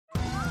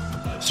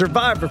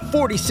Survivor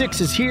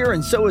 46 is here,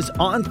 and so is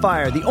On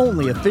Fire, the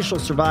only official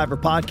Survivor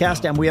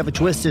podcast, and we have a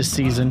twist this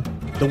season.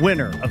 The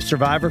winner of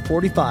Survivor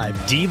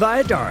 45, Dee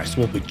Valladares,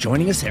 will be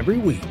joining us every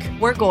week.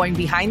 We're going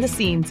behind the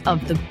scenes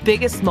of the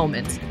biggest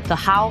moments, the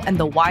how and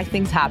the why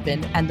things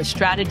happen, and the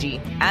strategy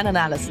and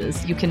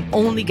analysis you can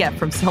only get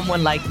from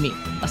someone like me,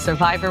 a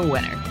Survivor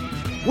winner.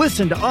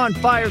 Listen to On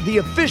Fire, the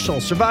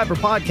official Survivor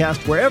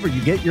podcast, wherever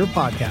you get your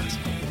podcast.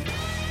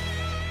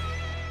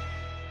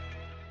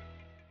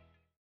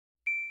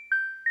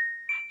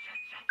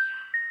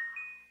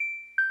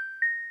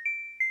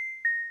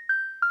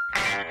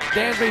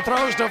 Dansby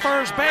throws to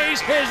first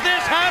base. Is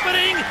this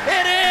happening?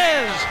 It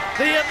is!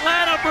 The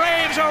Atlanta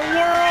Braves are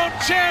world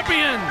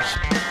champions!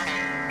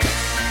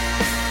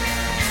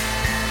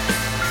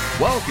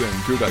 Welcome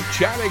to the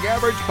Chatting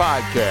Average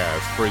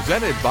Podcast,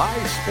 presented by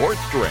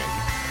Sports Drink.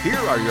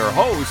 Here are your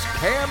hosts,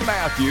 Cam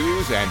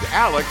Matthews and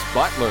Alex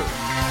Butler.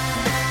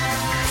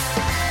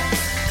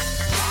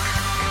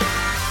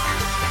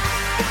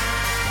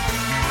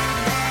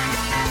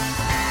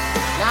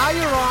 Now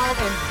you're all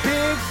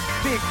in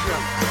big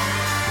trouble.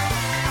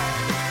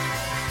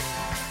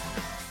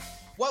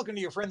 Welcome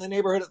to your friendly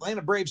neighborhood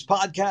Atlanta Braves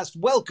podcast.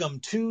 Welcome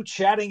to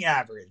Chatting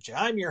Average.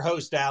 I'm your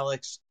host,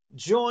 Alex,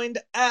 joined,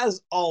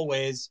 as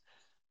always,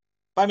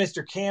 by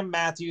Mr. Cam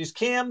Matthews.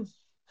 Cam,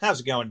 how's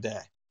it going today?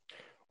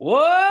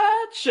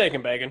 What?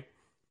 Shaking bacon.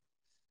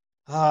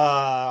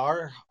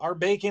 Our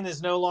bacon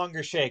is no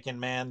longer shaking,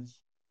 man.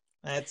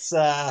 That's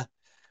that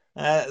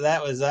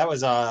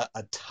was a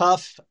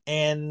tough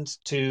end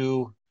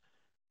to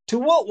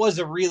what was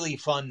a really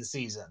fun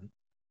season.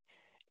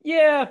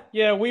 Yeah,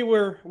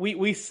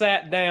 we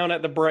sat down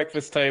at the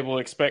breakfast table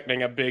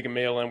expecting a big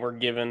meal and we're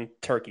given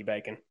turkey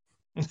bacon.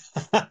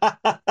 But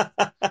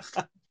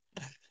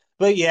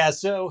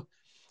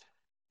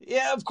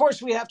of course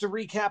we have to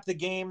recap the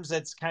games.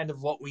 That's kind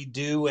of what we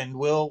do, and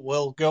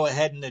we'll go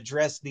ahead and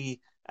address the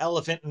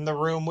elephant in the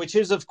room, which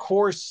is, of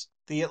course,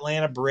 the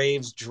Atlanta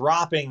Braves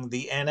dropping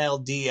the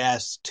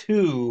NLDS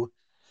to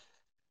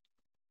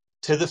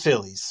the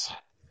Phillies.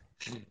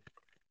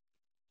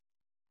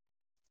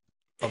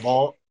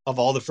 Of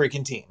all the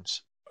freaking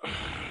teams.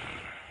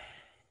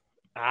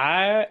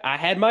 I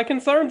had my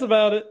concerns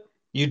about it.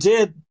 You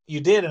did,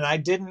 and I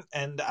didn't,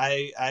 and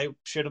I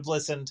should have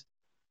listened.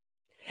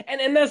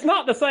 And that's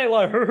not to say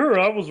like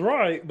I was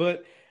right,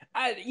 but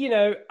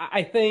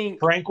I think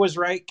Frank was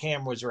right,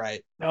 Cam was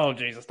right. Oh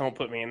Jesus, don't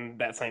put me in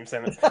that same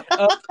sentence.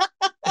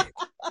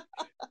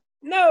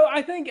 No,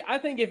 I think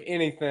if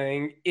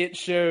anything, it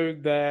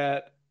showed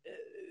that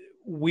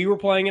we were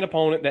playing an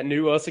opponent that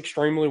knew us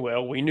extremely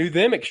well. We knew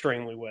them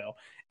extremely well.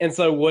 And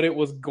so what it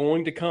was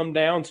going to come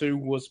down to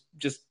was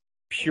just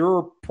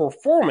pure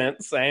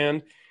performance.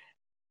 And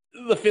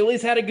the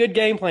Phillies had a good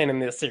game plan in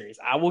this series.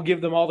 I will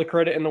give them all the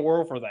credit in the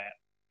world for that.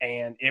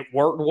 And it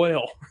worked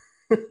well,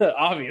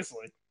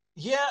 obviously.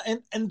 Yeah,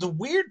 and the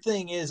weird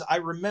thing is, I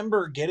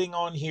remember getting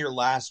on here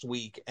last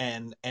week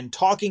and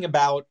talking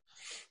about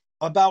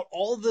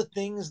all the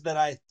things that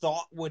I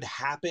thought would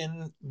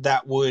happen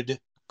that would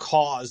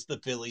cause the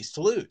Phillies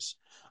to lose.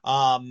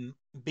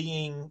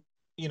 Being,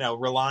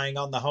 relying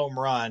on the home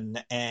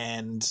run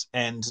and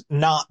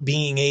not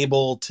being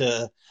able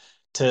to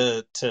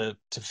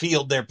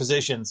field their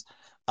positions.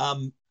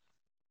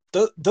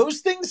 Those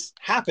things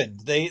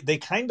happened. They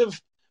kind of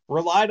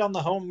relied on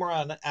the home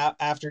run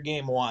after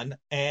game one,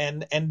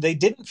 and they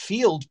didn't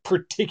field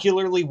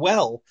particularly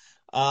well,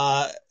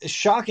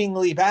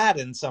 shockingly bad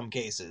in some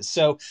cases.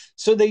 So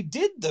they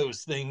did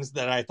those things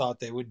that I thought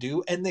they would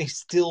do, and they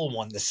still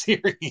won the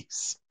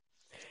series.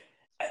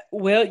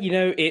 Well,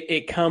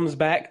 it comes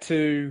back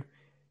to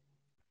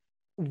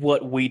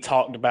what we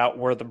talked about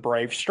were the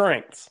Braves'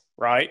 strengths,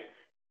 right?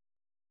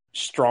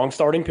 Strong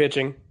starting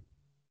pitching,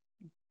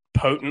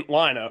 potent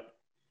lineup,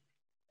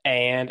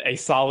 and a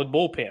solid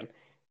bullpen.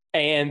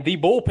 And the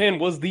bullpen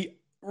was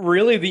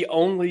really the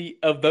only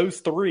of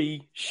those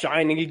three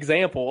shining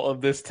example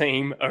of this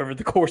team over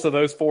the course of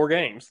those 4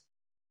 games.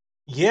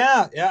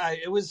 Yeah,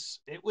 it was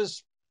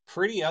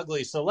pretty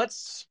ugly. So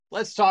let's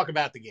talk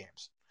about the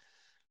games.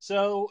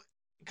 So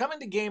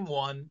coming to game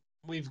one,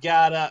 we've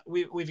got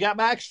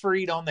Max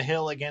Fried on the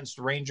hill against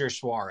Ranger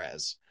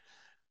Suarez.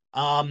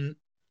 I've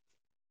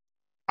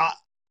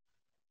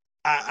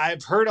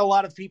heard a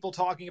lot of people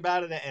talking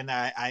about it, and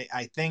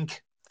I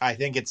think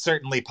it's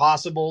certainly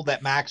possible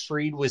that Max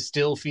Fried was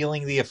still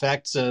feeling the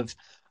effects of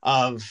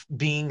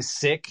being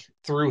sick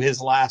through his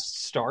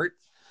last start.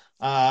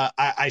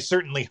 I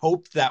certainly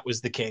hoped that was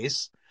the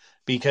case,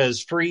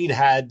 because Fried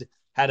had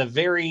a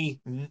very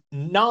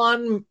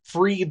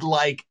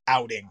non-Fried-like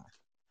outing.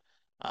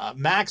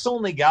 Max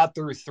only got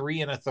through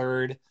 3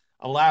 1/3,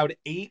 allowed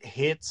 8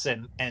 hits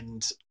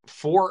and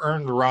 4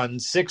 earned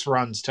runs, 6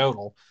 runs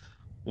total.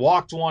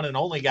 Walked 1 and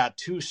only got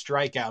 2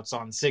 strikeouts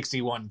on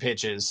 61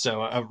 pitches.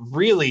 So a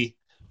really,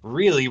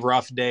 really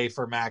rough day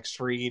for Max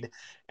Fried.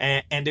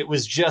 And it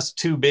was just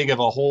too big of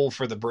a hole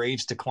for the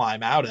Braves to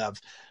climb out of.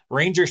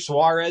 Ranger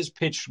Suarez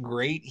pitched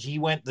great. He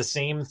went the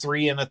same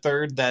 3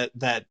 1/3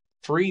 that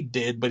Fried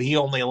did, but he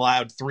only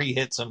allowed 3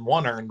 hits and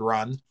 1 earned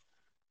run.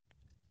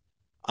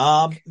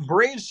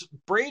 Braves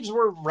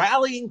were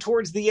rallying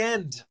towards the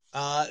end.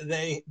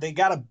 They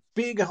got a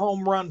big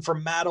home run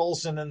from Matt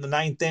Olson in the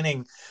ninth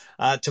inning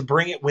to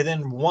bring it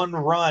within one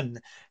run.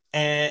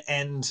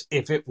 And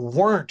if it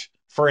weren't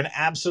for an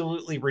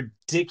absolutely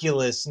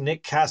ridiculous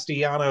Nick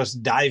Castellanos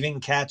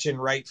diving catch in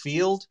right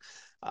field,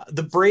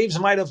 the Braves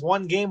might have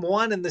won game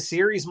one and the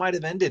series might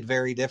have ended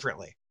very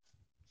differently.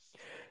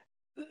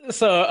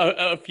 So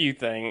a few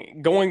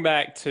things going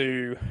back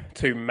to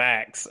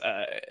Max,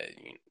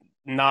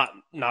 not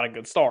a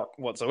good start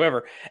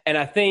whatsoever. And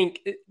I think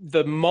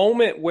the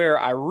moment where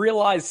I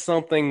realized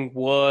something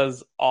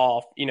was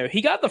off,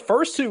 he got the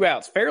first two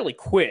outs fairly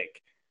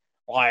quick,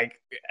 like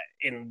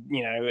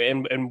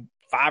in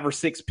 5 or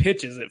 6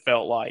 pitches it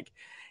felt like,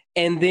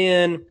 and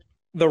then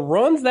the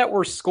runs that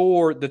were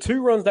scored, the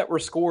 2 runs that were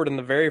scored in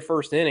the very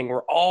first inning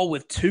were all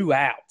with 2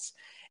 outs,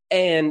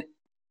 and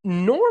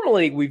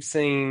normally we've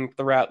seen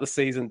throughout the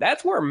season,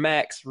 that's where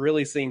Max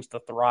really seems to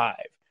thrive,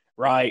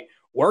 right?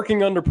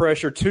 Working under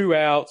pressure, 2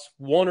 outs,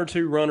 1 or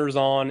 2 runners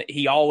on,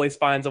 he always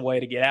finds a way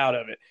to get out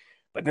of it.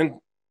 But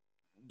then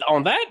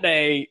on that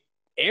day,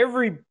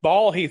 every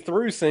ball he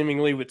threw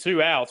seemingly with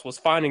 2 outs was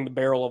finding the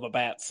barrel of a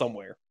bat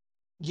somewhere.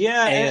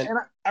 Yeah, and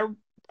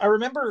I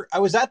remember I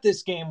was at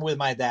this game with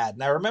my dad,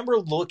 and I remember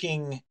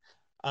looking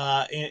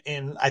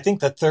in I think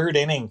the third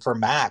inning for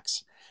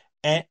Max,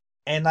 and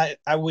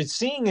I was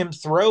seeing him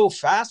throw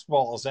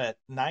fastballs at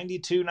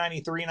 92,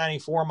 93,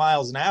 94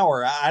 miles an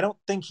hour. I don't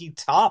think he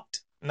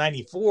topped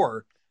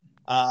 94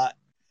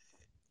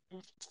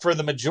 for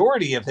the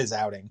majority of his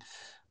outing.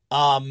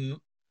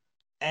 And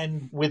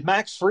with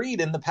Max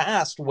Fried in the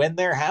past, when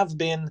there have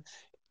been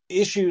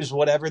issues,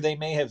 whatever they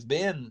may have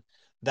been,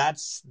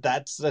 that's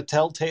the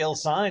telltale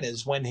sign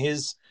is when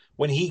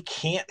he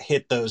can't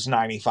hit those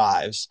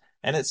 95s.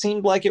 And it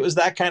seemed like it was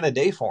that kind of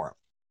day for him.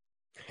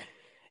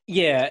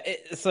 Yeah,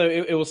 so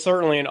it was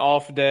certainly an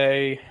off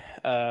day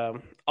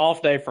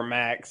for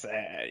Max.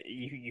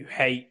 You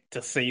hate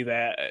to see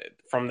that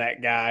from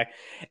that guy.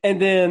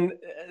 And then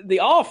the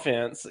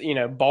offense,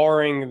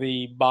 barring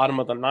the bottom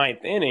of the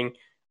ninth inning,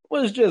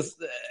 was just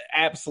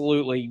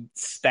absolutely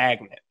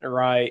stagnant,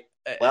 right?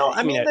 Well,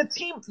 I mean,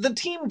 the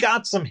team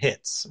got some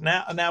hits.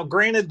 Now,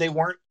 granted, they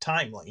weren't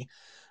timely,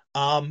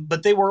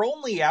 but they were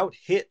only out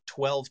hit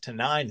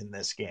 12-9 in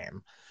this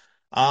game.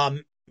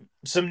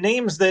 Some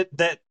names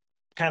that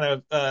kind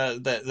of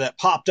that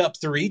popped up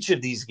through each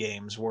of these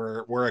games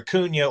were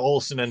Acuna,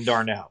 Olson, and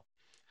d'Arnaud.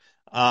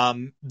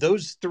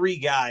 Those 3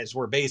 guys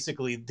were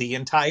basically the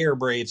entire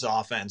Braves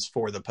offense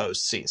for the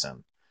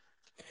postseason.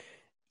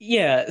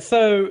 Yeah,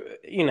 so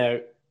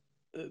the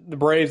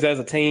Braves as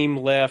a team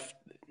left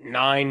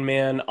 9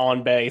 men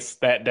on base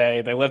that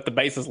day. They left the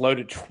bases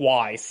loaded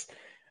twice.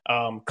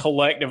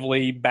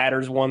 Collectively,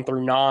 batters 1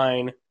 through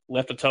 9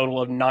 left a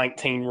total of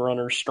 19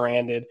 runners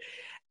stranded.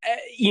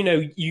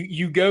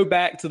 You go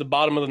back to the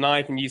bottom of the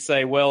ninth and you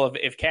say, well,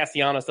 if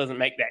Castellanos doesn't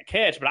make that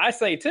catch, but I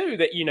say too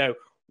that,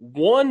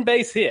 one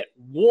base hit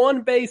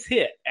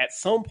at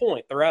some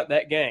point throughout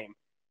that game.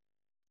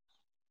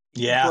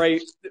 Yeah.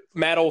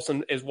 Matt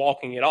Olson is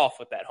walking it off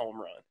with that home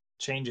run.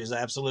 Changes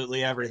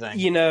absolutely everything.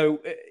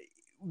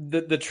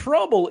 The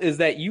trouble is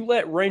that you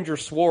let Ranger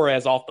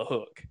Suarez off the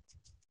hook.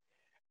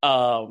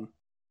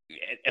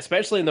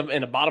 Especially in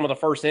the bottom of the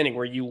first inning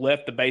where you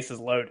left the bases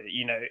loaded,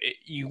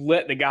 you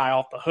let the guy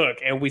off the hook.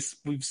 And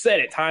we've said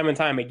it time and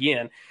time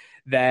again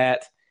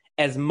that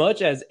as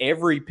much as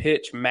every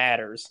pitch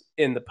matters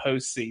in the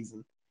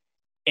postseason,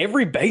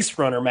 every base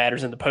runner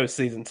matters in the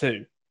postseason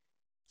too.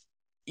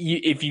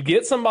 If you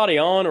get somebody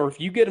on or if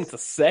you get them to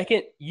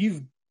second,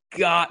 you've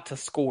got to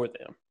score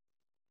them.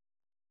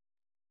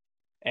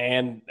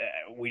 And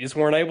we just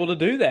weren't able to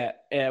do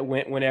that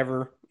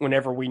whenever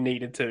we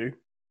needed to.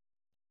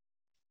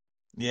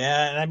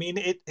 Yeah, and I mean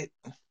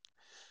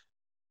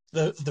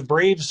the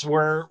Braves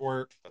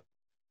were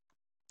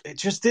it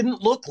just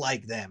didn't look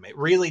like them. It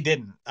really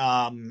didn't.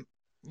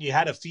 You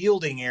had a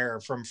fielding error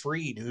from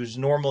Fried, who's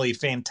normally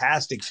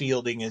fantastic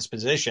fielding his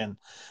position.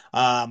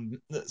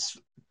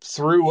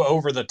 Threw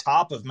over the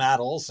top of Matt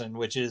Olson,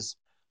 which is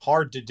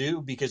hard to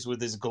do because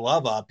with his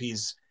glove up,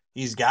 he's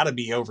got to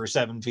be over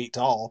 7 feet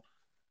tall.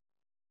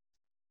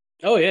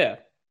 Oh yeah.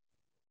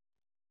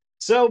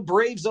 So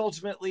Braves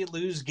ultimately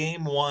lose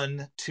game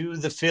 1 to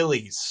the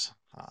Phillies.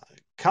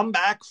 Come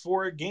back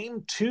for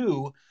game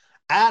 2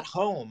 at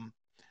home.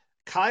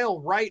 Kyle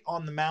Wright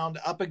on the mound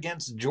up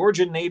against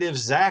Georgia native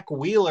Zach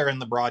Wheeler,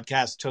 and the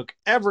broadcast took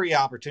every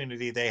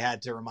opportunity they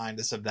had to remind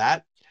us of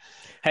that.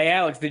 Hey,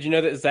 Alex, did you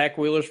know that Zach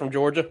Wheeler's from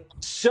Georgia?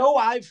 So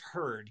I've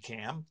heard,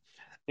 Cam.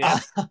 Yeah.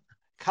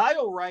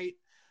 Kyle Wright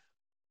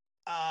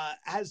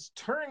has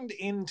turned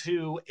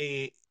into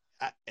a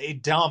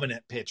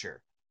dominant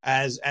pitcher,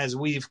 as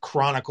we've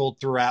chronicled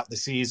throughout the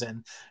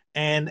season.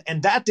 And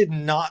that did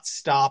not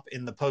stop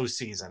in the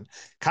postseason.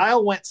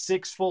 Kyle went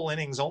 6 full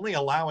innings, only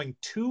allowing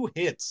 2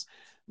 hits,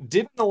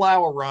 didn't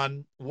allow a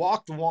run,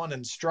 walked 1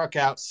 and struck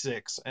out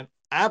 6. An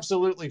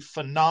absolutely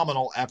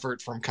phenomenal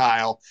effort from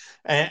Kyle,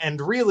 and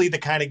really the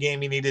kind of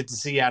game you needed to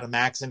see out of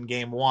Max in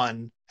game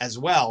 1 as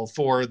well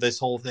for this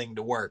whole thing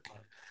to work.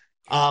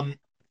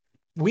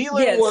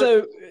 Wheeler. Yeah,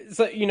 so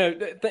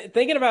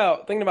thinking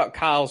about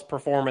Kyle's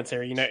performance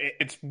here,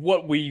 it's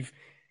what we've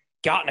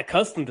gotten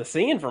accustomed to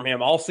seeing from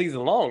him all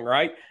season long,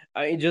 right?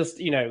 I mean,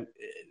 just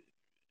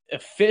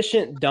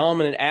efficient,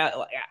 dominant.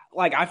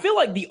 Like I feel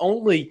like the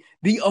only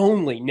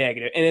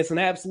negative, and it's an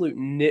absolute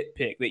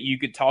nitpick that you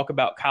could talk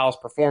about Kyle's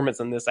performance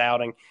in this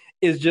outing,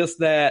 is just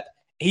that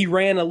he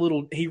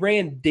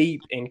ran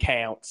deep in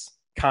counts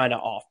kind of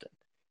often.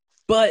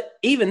 But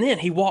even then,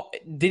 he walked.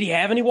 Did he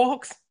have any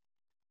walks?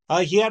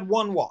 He had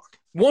one walk.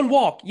 One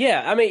walk,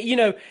 yeah. I mean,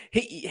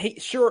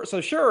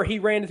 he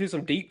ran into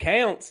some deep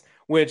counts,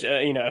 which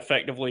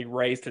effectively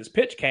raised his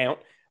pitch count,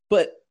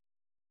 but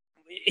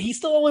he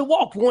still only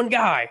walked one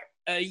guy.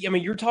 I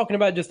mean, you're talking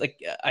about just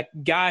a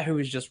guy who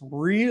has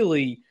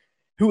really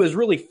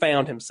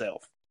found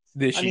himself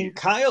this year. I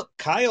mean,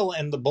 Kyle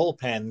and the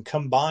bullpen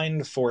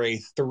combined for a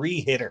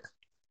 3-hitter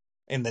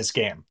in this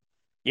game.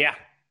 Yeah.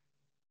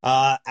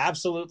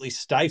 Absolutely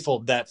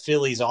stifled that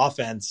Phillies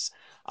offense.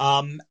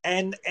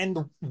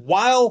 And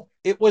while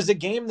it was a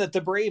game that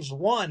the Braves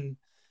won,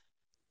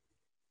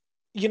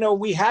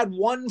 we had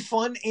one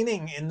fun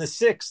inning in the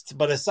 6th,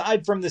 but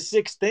aside from the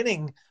 6th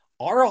inning,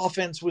 our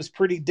offense was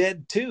pretty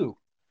dead too.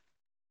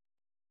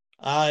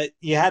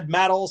 You had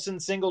Matt Olson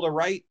single to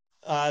right,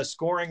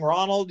 scoring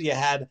Ronald. You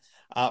had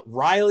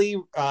Riley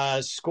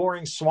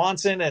scoring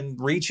Swanson and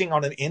reaching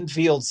on an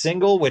infield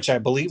single, which I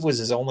believe was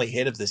his only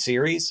hit of the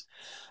series.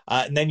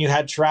 And then you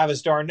had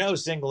Travis d'Arnaud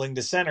singling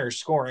to center,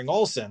 scoring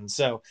Olson.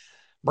 So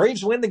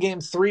Braves win the game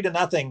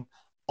 3-0.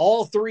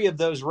 All 3 of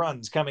those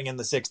runs coming in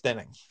the 6th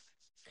inning.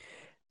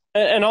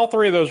 And all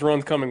 3 of those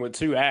runs coming with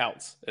 2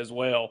 outs as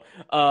well.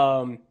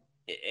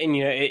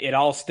 It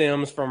all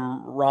stems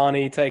from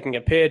Ronnie taking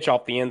a pitch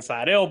off the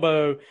inside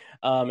elbow,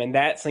 and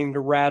that seemed to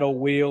rattle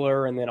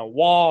Wheeler, and then a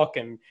walk,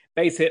 and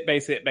base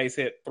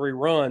hit, 3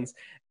 runs.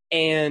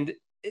 And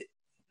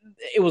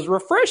it was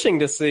refreshing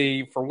to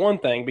see, for one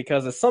thing,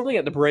 because it's something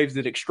that the Braves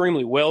did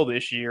extremely well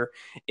this year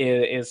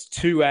is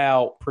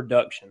 2-out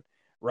production,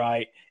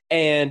 right?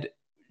 And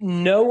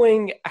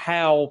knowing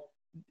how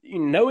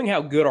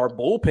good our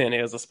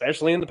bullpen is,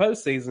 especially in the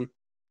postseason,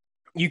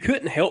 you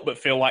couldn't help but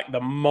feel like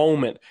the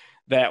moment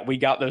that we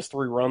got those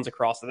 3 runs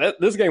across,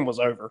 this game was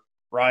over,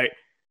 right?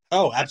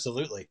 Oh,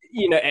 absolutely.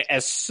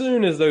 As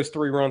soon as those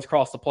 3 runs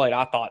crossed the plate,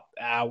 I thought,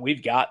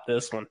 we've got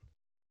this one.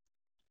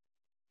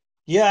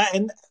 Yeah,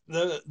 and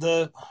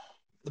the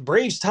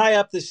Braves tie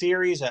up the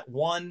series at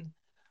 1,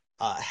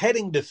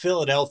 heading to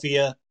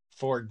Philadelphia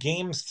for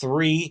Game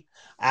 3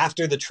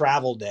 after the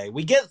travel day.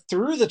 We get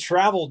through the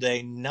travel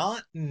day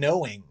not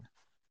knowing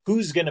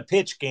who's going to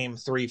pitch Game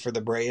 3 for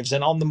the Braves,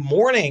 and on the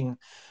morning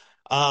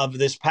of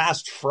this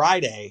past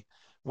Friday,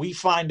 we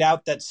find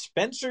out that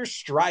Spencer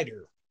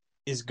Strider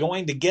is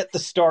going to get the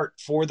start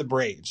for the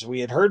Braves. We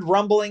had heard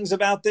rumblings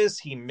about this.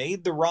 He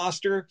made the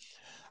roster.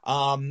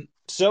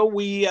 So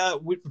we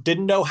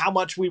didn't know how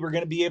much we were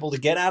going to be able to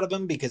get out of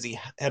him because he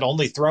had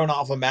only thrown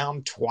off a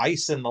mound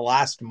twice in the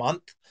last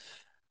month.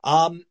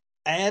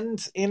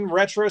 And in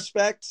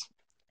retrospect,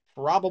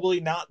 probably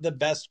not the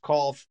best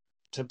call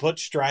to put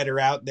Strider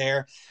out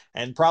there,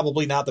 and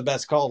probably not the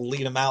best call to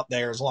lead him out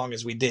there as long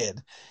as we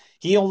did.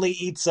 He only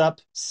eats up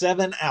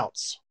 7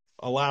 outs,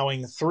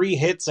 allowing 3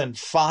 hits and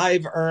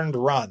 5 earned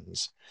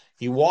runs.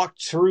 He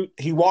walked 2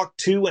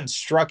 and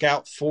struck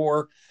out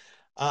 4.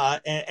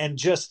 And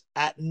just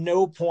at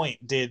no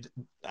point did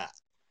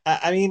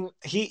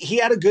he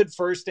had a good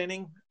first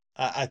inning.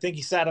 I think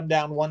he sat him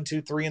down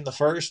 1-2-3 in the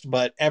first,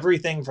 but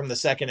everything from the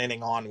second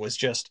inning on was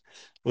just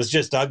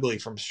ugly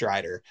from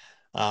Strider.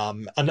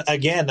 And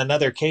again,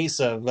 another case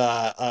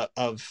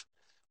of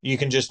you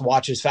can just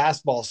watch his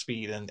fastball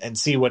speed and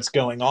see what's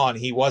going on.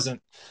 He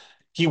wasn't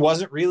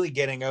really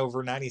getting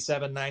over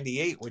 97,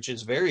 98, which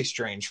is very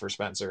strange for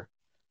Spencer.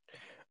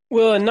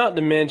 Well, and not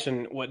to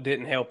mention what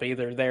didn't help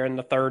either there in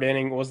the third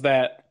inning was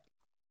that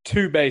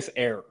 2-base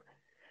error.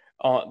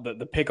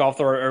 The pickoff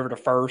throw over to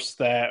first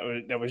that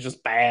was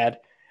just bad,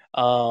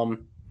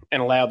 and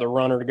allowed the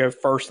runner to go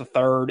first to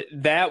third.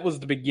 That was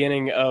the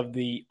beginning of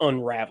the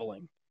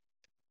unraveling.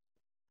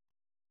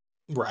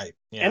 Right.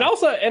 Yeah. And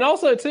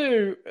also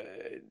too,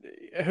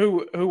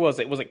 who was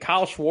it? Was it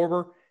Kyle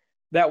Schwarber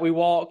that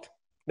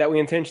we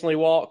intentionally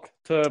walked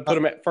to put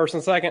him at first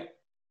and second?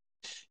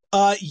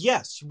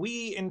 Yes,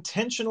 we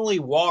intentionally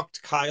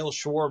walked Kyle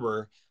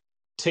Schwarber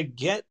to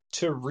get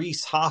to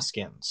Rhys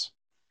Hoskins.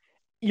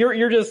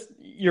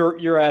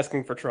 You're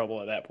asking for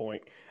trouble at that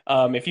point.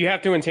 If you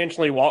have to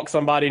intentionally walk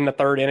somebody in the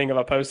third inning of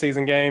a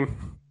postseason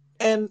game,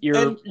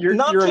 you're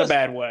in a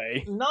bad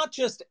way. Not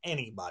just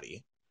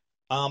anybody,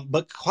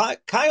 but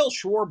Kyle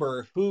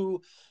Schwarber,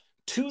 who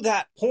to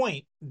that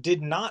point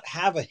did not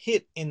have a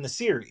hit in the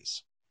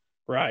series.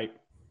 Right.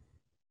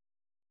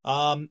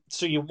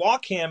 So you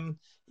walk him.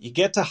 You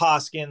get to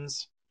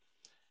Hoskins,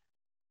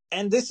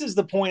 and this is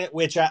the point at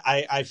which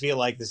I feel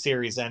like the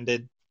series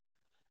ended.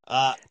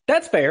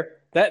 That's fair.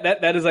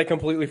 That is a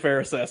completely fair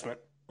assessment.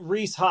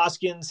 Rhys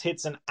Hoskins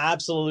hits an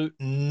absolute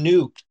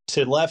nuke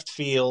to left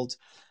field,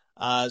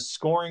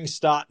 scoring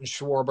Stott and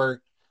Schwarber.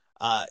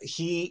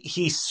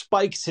 He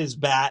spikes his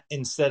bat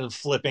instead of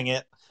flipping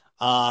it.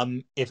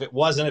 If it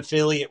wasn't a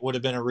Philly, it would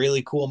have been a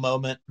really cool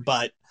moment,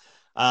 but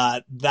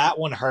that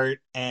one hurt,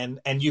 and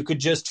you could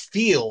just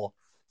feel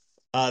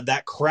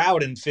that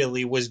crowd in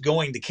Philly was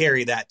going to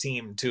carry that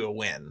team to a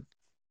win.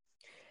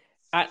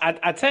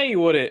 I tell you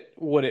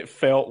what it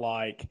felt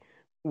like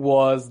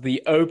was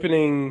the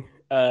opening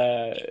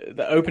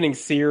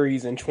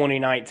series in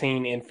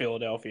 2019 in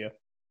Philadelphia,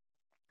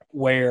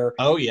 where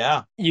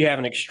you have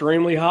an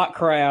extremely hot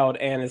crowd,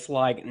 and it's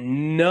like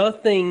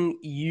nothing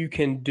you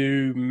can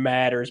do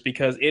matters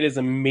because it is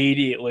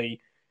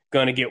immediately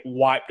going to get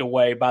wiped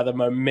away by the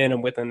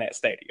momentum within that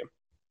stadium.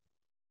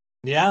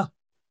 Yeah.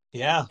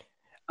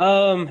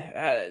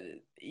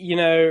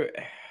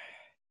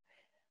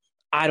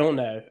 I don't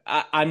know.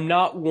 I'm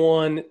not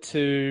one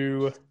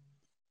to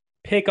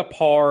pick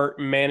apart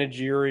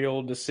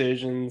managerial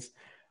decisions.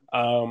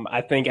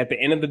 I think at the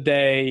end of the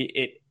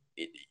day,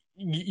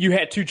 you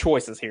had two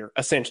choices here,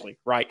 essentially,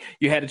 right?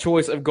 You had a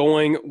choice of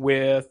going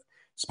with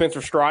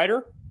Spencer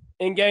Strider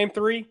in Game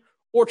 3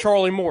 or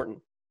Charlie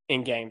Morton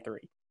in Game 3.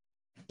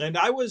 And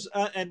I was,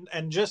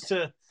 and just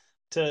to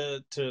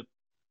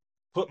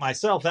put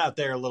myself out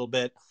there a little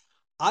bit,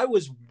 I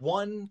was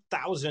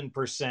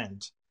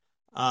 1,000%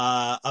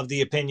 of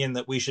the opinion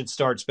that we should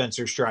start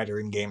Spencer Strider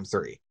in Game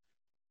 3.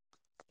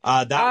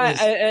 I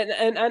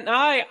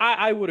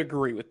would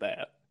agree with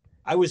that.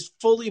 I was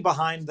fully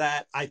behind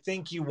that. I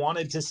think you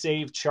wanted to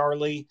save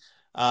Charlie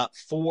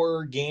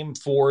for Game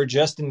 4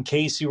 just in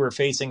case you were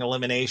facing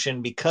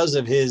elimination because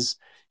of his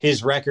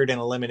record in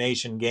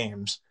elimination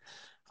games.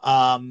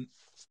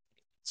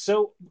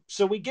 So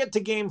we get to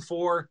Game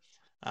 4,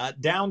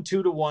 down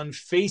 2-1,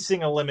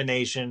 facing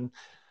elimination.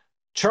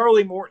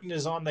 Charlie Morton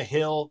is on the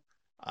hill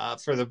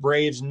for the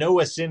Braves.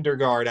 Noah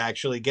Syndergaard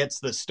actually gets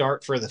the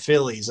start for the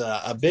Phillies.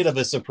 A bit of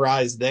a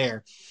surprise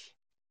there.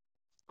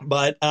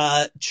 But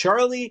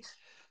Charlie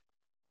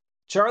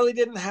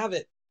didn't have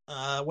it.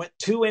 Went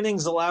 2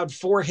 innings, allowed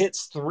 4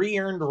 hits, 3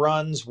 earned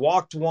runs,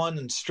 walked 1,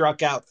 and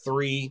struck out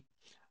 3.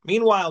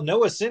 Meanwhile,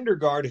 Noah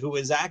Syndergaard, who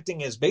is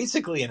acting as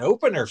basically an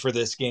opener for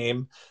this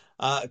game,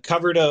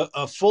 covered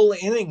a full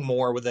inning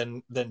more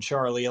than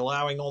Charlie,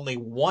 allowing only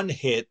 1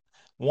 hit,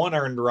 1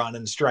 earned run,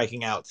 and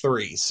striking out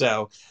 3.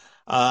 So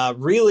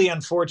really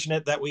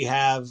unfortunate that we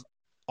have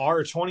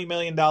our $20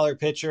 million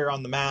pitcher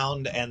on the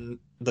mound and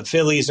the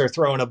Phillies are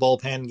throwing a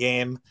bullpen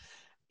game,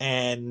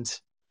 and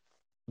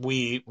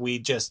we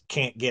just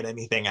can't get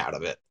anything out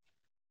of it.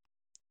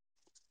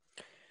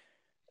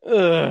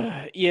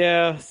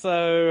 Yeah,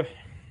 so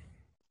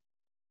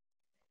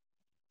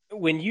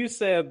when you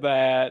said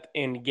that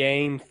in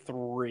Game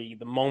 3,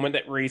 the moment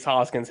that Rhys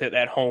Hoskins hit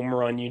that home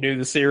run, you knew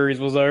the series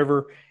was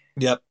over.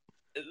 Yep.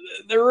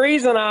 The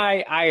reason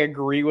I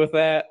agree with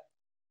that,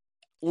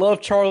 love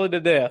Charlie to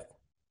death.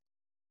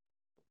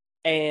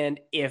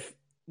 And if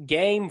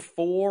Game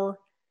 4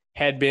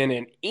 had been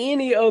in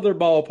any other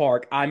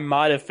ballpark, I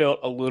might have felt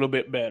a little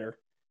bit better.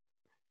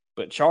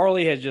 But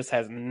Charlie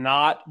has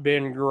not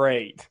been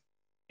great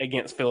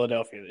against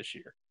Philadelphia this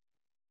year.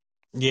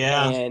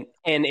 Yeah.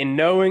 And in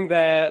knowing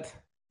that,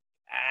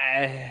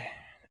 I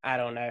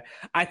don't know.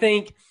 I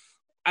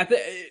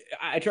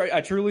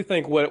truly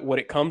think what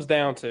it comes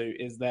down to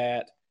is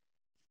that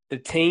the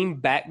team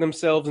backed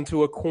themselves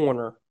into a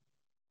corner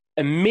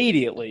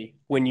immediately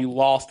when you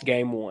lost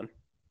Game 1.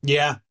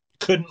 Yeah,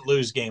 couldn't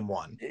lose Game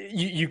 1.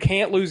 You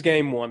can't lose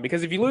Game 1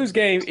 because if you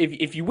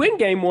win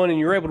Game 1 and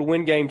you're able to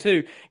win Game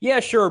 2, yeah,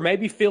 sure,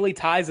 maybe Philly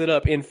ties it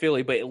up in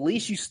Philly, but at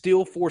least you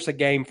still force a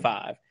Game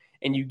 5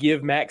 and you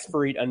give Max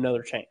Fried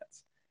another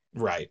chance.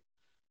 Right.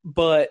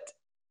 But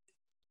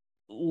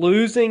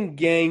losing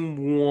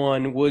Game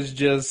 1 was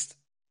just,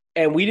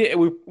 and we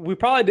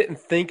probably didn't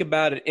think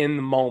about it in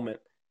the moment.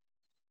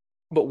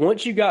 But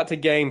once you got to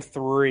Game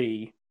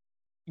 3,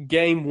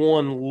 Game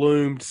 1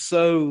 loomed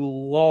so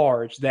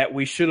large that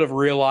we should have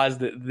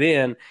realized it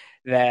then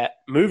that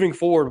moving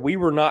forward, we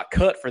were not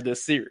cut for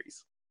this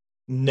series.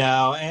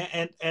 No,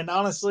 and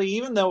honestly,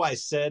 even though I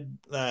said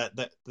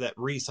that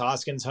Rhys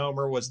Hoskins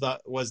homer was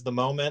the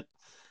moment,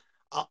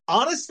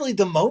 honestly,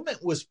 the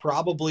moment was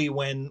probably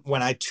when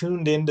I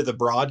tuned into the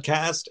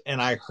broadcast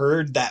and I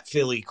heard that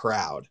Philly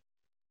crowd.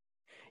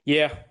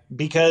 Yeah,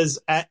 because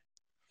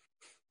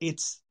it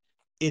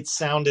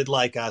sounded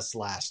like us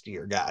last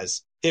year,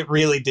 guys. It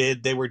really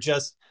did. They were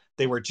just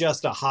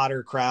a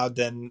hotter crowd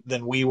than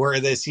we were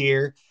this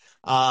year.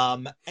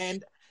 And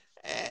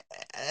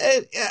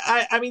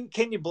I mean,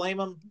 can you blame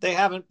them? They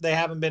haven't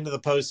been to the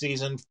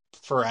postseason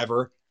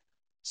forever.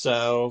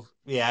 So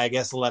yeah, I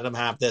guess let them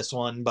have this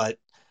one. But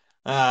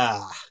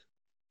again,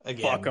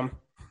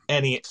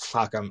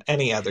 fuck them.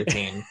 Any other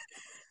team.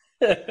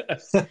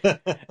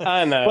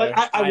 I know.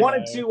 But I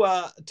wanted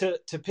to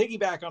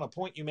piggyback on a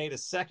point you made a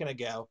second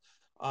ago.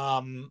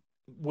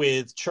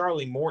 With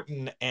Charlie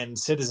Morton and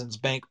Citizens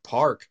Bank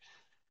Park.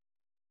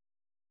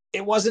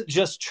 It wasn't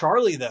just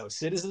Charlie, though.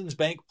 Citizens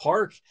Bank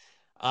Park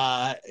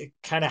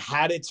kind of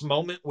had its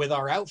moment with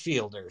our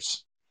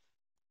outfielders.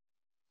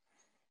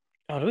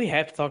 Oh, do we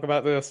have to talk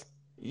about this?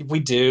 We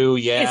do,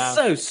 yeah. It's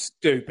so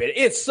stupid.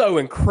 It's so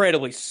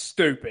incredibly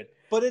stupid.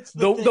 But it's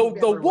the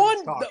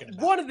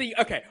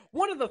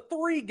one of the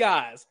three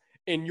guys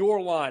in your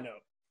lineup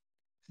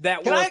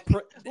that let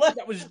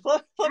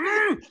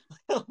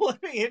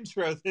me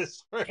intro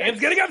this first. Cam's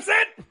getting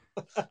upset.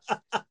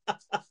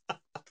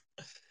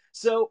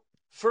 So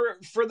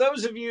for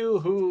those of you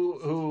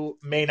who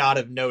may not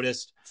have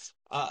noticed,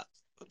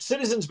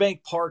 Citizens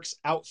Bank Park's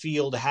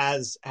outfield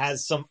has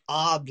some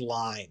odd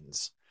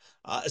lines,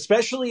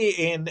 especially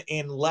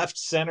in left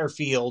center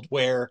field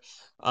where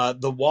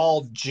the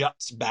wall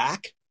juts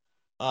back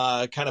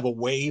kind of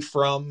away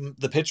from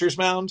the pitcher's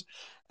mound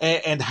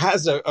and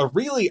has a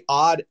really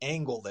odd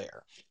angle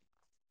there.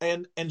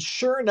 And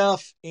sure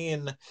enough,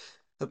 in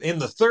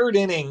the third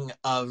inning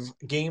of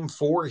Game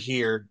 4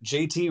 here,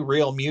 JT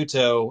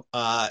Realmuto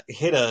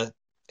hit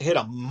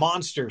a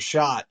monster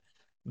shot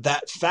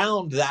that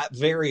found that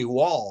very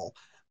wall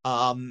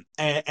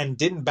and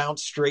didn't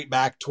bounce straight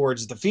back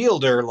towards the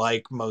fielder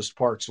like most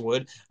parks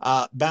would.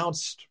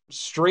 Bounced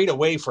straight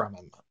away from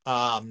him.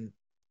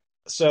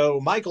 So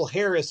Michael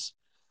Harris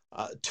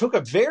took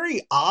a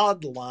very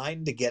odd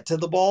line to get to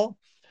the ball.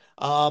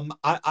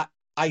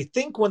 I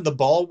think when the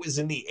ball was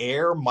in the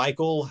air,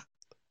 Michael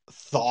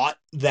thought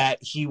that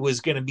he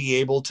was going to be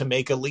able to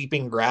make a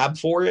leaping grab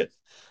for it.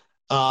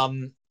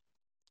 Having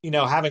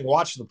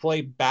watched the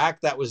play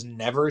back, that was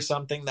never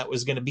something that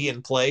was going to be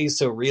in play.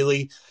 So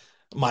really,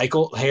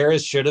 Michael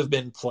Harris should have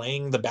been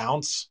playing the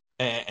bounce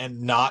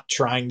and not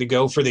trying to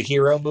go for the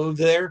hero move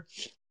there.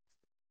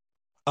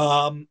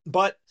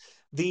 But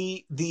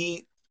the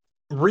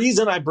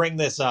reason I bring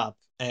this up,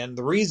 and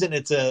the reason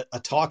it's a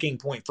talking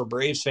point for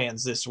Braves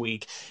fans this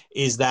week,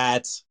 is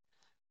that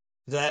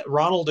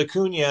Ronald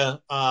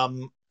Acuna,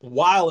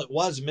 while it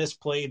was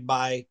misplayed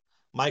by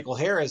Michael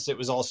Harris, it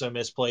was also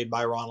misplayed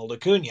by Ronald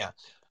Acuna.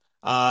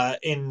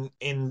 In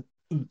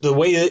the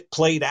way it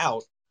played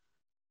out,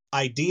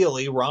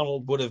 ideally,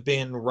 Ronald would have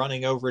been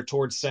running over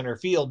towards center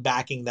field,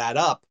 backing that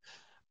up,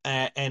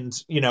 and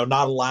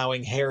not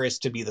allowing Harris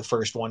to be the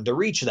first one to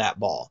reach that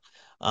ball.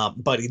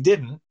 But he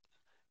didn't.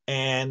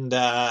 And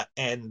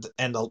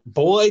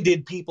boy,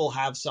 did people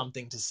have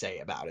something to say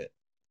about it.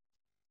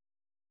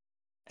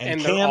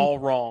 And they're all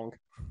wrong.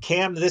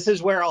 Cam, this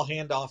is where I'll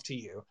hand off to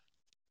you.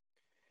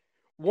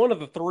 One of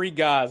the three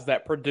guys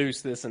that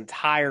produced this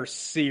entire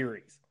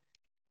series,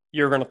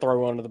 you're going to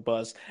throw under the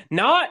bus.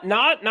 Not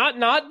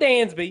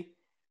Dansby,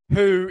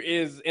 who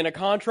is in a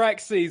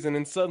contract season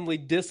and suddenly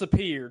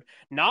disappeared.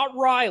 Not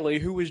Riley,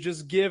 who was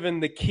just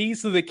given the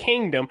keys to the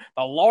kingdom,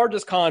 the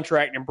largest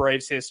contract in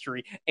Braves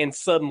history, and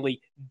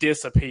suddenly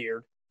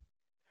disappeared.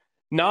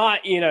 Not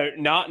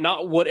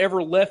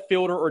whatever left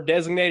fielder or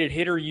designated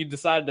hitter you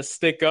decided to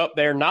stick up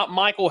there. Not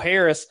Michael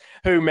Harris,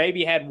 who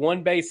maybe had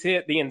one base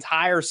hit the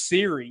entire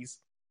series.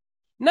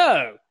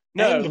 No.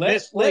 And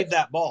misplayed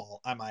that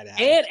ball, I might add.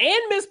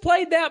 And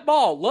misplayed that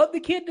ball. Love the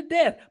kid to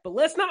death, but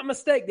let's not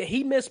mistake that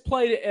he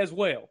misplayed it as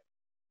well.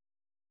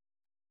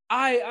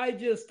 I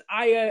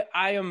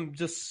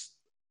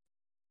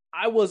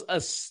was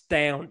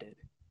astounded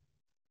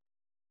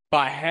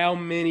by how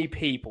many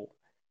people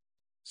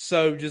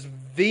so just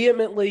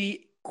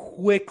vehemently,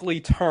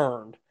 quickly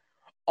turned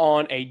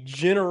on a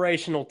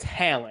generational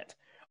talent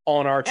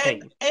on our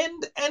team.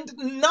 And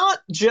not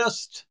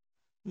just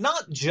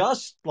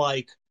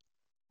like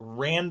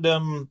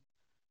random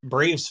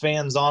Braves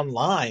fans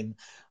online,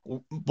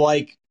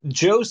 like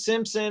Joe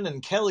Simpson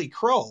and Kelly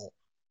Kroll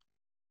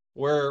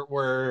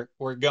were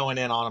going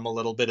in on him a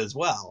little bit as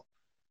well.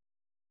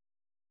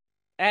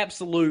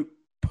 Absolute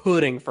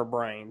pudding for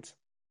brains.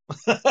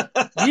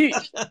 You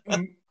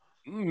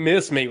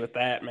miss me with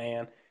that,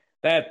 man.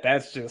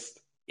 That's just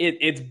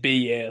it's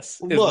BS.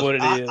 Look, what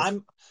it is.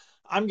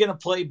 I'm going to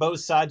play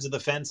both sides of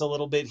the fence a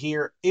little bit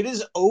here. It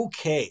is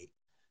okay.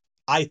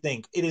 I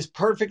think it is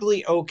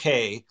perfectly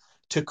okay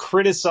to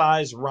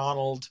criticize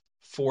Ronald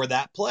for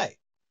that play.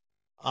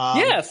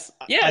 Yes.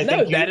 Yeah,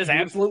 that is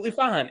absolutely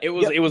fine. It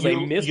was a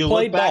misplayed you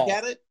look back ball.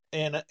 at it,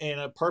 in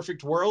a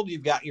perfect world,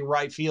 you've got your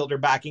right fielder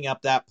backing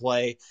up that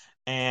play,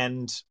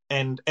 and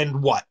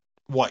what?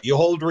 You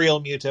hold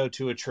Realmuto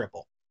to a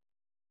triple.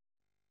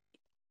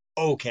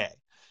 Okay.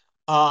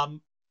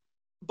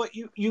 But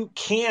you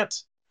can't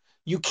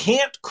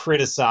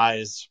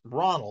criticize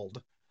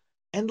Ronald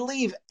and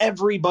leave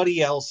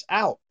everybody else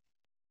out,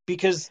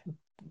 because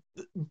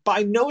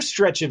by no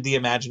stretch of the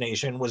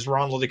imagination was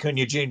Ronald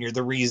Acuna Jr.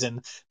 the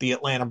reason the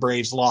Atlanta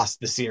Braves lost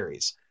the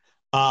series.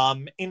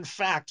 In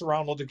fact,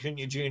 Ronald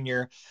Acuna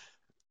Jr.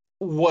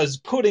 was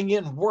putting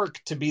in work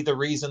to be the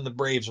reason the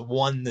Braves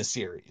won the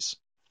series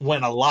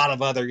when a lot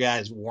of other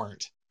guys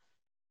weren't.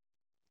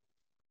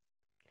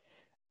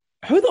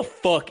 Who the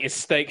fuck is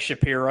Steak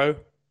Shapiro?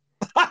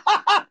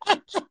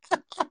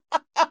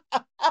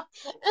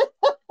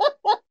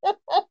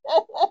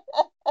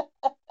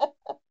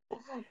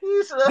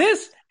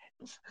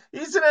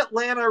 He's an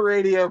Atlanta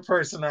radio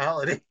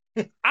personality.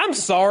 I'm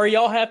sorry,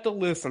 y'all have to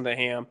listen to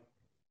him.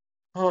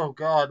 Oh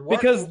God!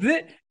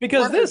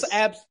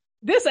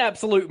 This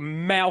absolute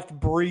mouth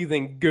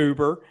breathing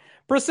goober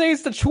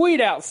proceeds to tweet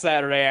out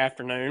Saturday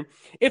afternoon,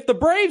 if the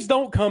Braves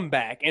don't come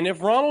back and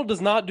if Ronald does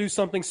not do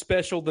something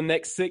special the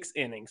next 6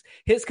 innings,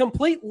 his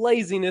complete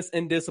laziness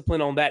and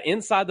discipline on that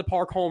inside the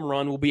park home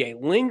run will be a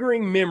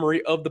lingering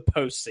memory of the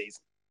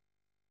postseason.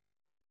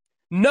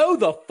 No,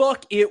 the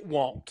fuck it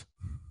won't.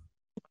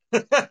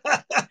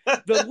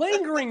 The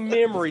lingering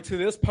memory to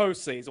this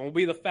postseason will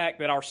be the fact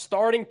that our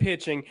starting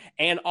pitching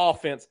and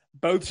offense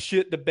both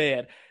shit the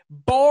bed,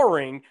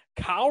 barring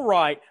Kyle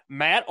Wright,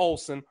 Matt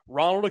Olson,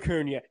 Ronald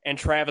Acuna, and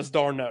Travis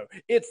d'Arnaud.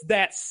 It's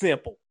that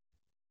simple.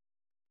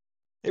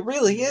 It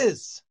really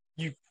is.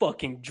 You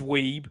fucking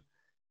dweeb.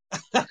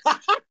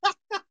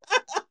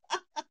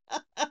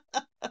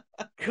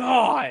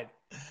 God.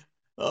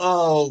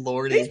 Oh,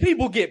 Lordy. These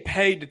people get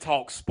paid to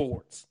talk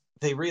sports.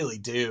 They really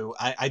do.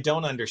 I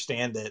don't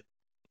understand it.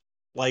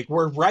 Like,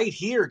 we're right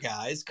here,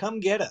 guys.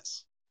 Come get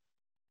us.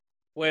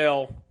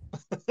 Well,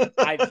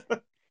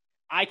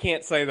 I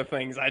can't say the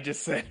things I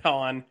just said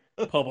on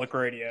public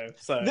radio.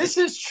 So this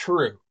is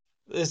true.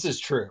 This is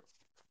true.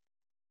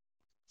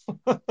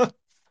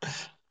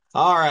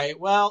 All right.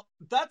 Well,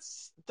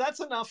 that's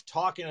enough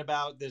talking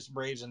about this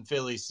Braves and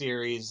Phillies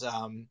series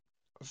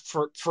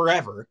for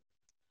forever.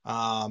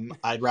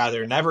 I'd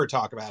rather never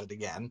talk about it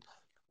again.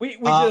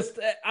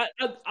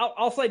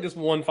 I'll say just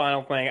one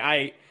final thing.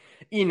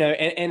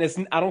 It's,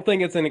 I don't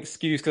think it's an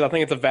excuse because I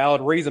think it's a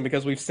valid reason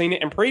because we've seen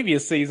it in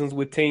previous seasons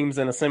with teams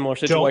in a similar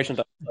situation.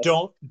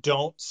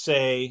 Don't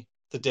say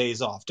the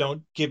days off.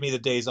 Don't give me the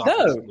days off.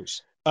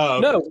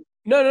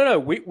 No.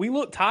 We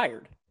look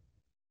tired.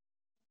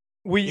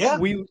 We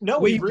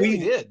really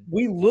did.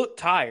 We look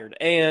tired,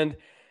 and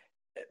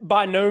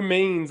by no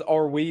means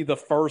are we the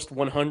first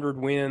 100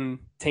 win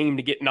team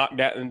to get knocked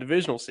out in the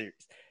divisional series.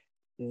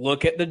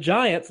 Look at the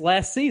Giants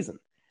last season.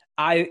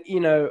 I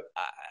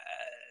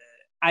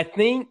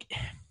think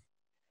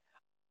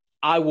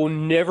I will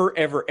never,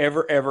 ever,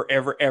 ever, ever,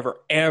 ever, ever,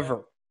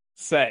 ever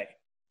say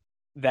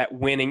that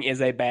winning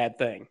is a bad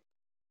thing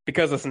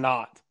because it's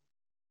not.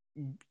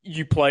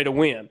 You play to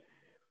win.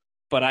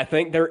 But I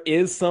think there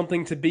is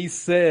something to be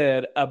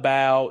said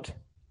about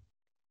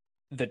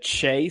the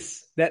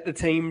chase that the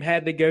team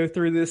had to go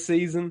through this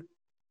season.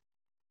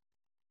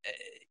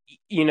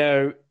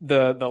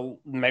 The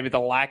maybe the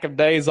lack of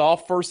days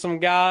off for some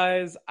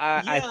guys.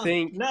 I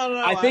think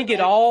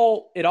it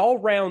all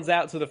rounds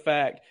out to the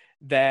fact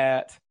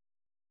that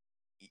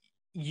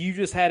you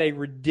just had a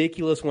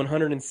ridiculous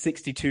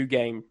 162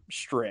 game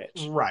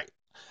stretch. Right.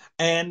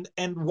 And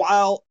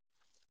while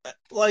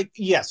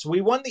yes,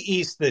 we won the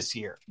East this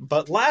year,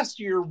 but last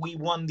year we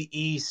won the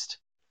East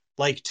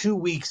like 2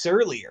 weeks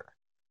earlier.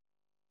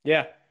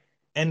 Yeah.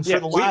 And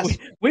for the last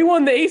we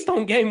won the East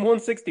on game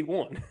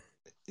 161.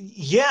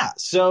 Yeah,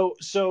 so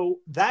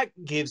that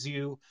gives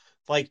you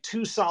like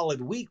 2 solid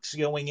weeks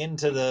going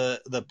into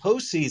the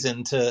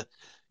postseason to,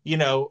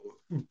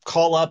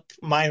 call up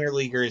minor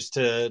leaguers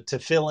to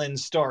fill in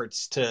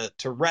starts, to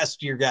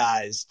rest your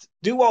guys,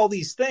 do all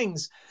these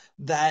things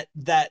that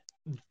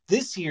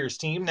this year's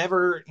team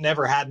never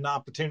had an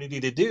opportunity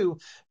to do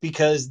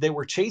because they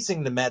were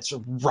chasing the Mets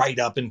right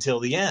up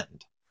until the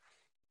end.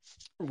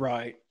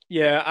 Right.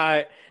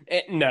 Yeah,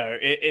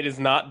 it is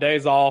not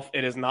days off.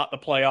 It is not the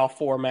playoff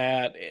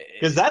format.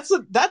 Because that's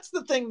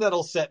the thing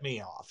that'll set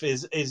me off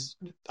is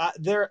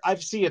I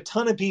see a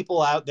ton of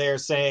people out there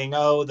saying,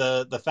 oh,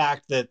 the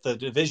fact that the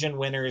division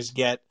winners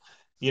get,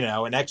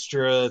 an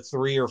extra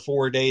 3 or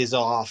 4 days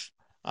off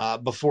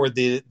before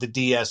the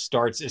DS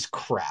starts is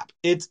crap.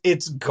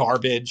 It's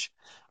garbage.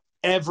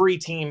 Every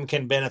team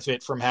can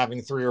benefit from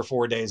having 3 or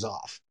 4 days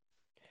off.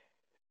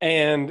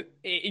 And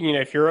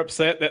if you're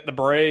upset that the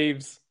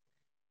Braves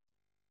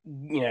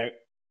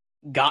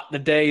got the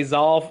days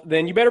off,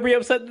 then you better be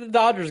upset that the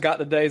Dodgers got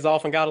the days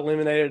off and got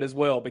eliminated as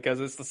well because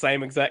it's the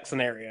same exact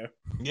scenario.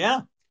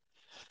 Yeah.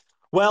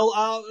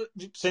 Well,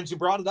 since you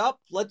brought it up,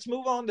 let's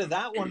move on to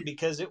that one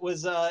because it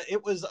was a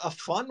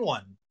fun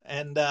one,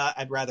 and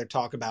I'd rather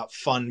talk about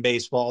fun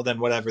baseball than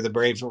whatever the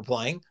Braves were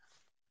playing.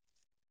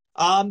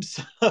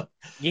 So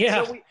he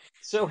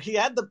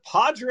had the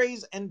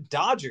Padres and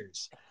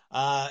Dodgers.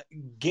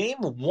 Game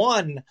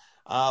 1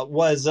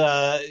 was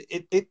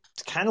it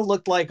kind of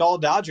looked like all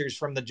Dodgers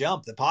from the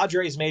jump. The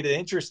Padres made it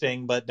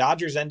interesting, but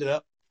Dodgers ended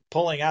up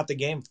pulling out the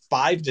game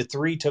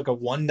 5-3, took a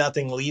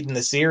 1-0 lead in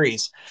the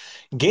series.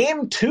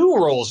 Game 2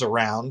 rolls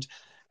around,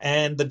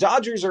 and the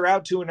Dodgers are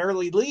out to an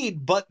early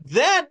lead, but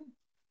then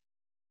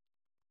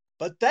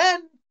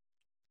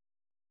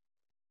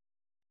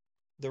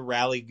the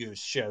Rally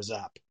Goose shows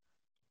up.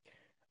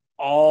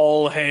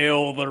 All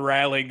hail the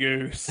Rally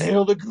Goose.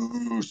 Hail the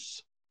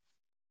Goose.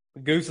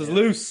 The goose is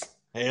loose.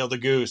 Hail the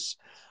Goose.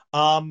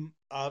 A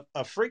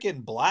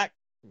freaking black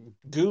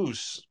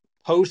goose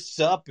posts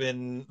up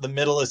in the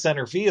middle of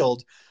center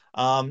field,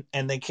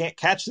 and they can't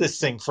catch this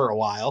thing for a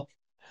while.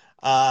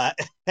 And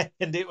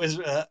it was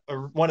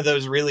one of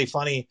those really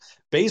funny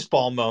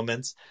baseball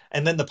moments.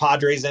 And then the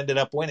Padres ended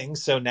up winning.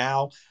 So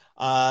now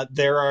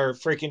there are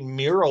freaking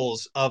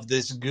murals of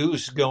this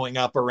goose going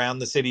up around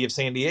the city of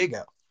San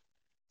Diego.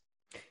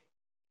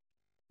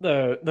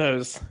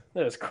 Those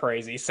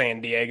crazy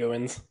San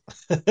Diegoans.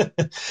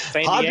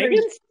 San Padres,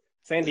 Diegans?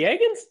 San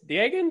Diegans?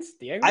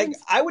 Diegans?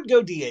 I would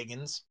go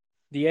Diegans.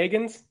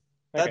 Diegans?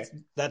 Okay.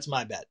 That's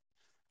my bet.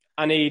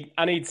 I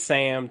need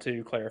Sam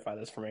to clarify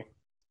this for me.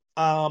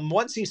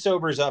 Once he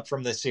sobers up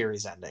from the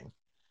series ending.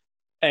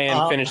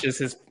 And finishes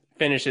his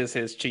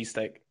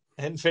cheesesteak.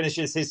 And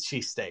finishes his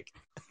cheesesteak.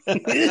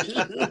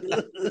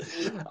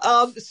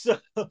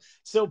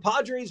 So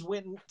Padres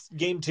win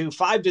game 2,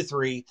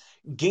 5-3.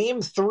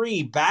 Game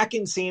 3 back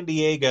in San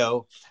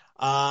Diego.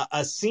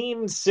 A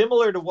scene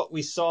similar to what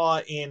we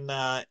saw in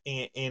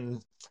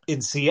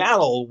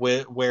Seattle,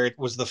 where it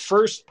was the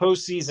first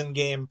postseason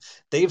game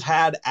they've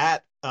had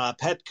at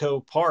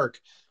Petco Park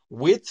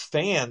with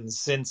fans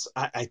since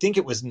I think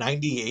it was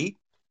 98.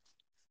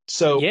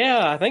 So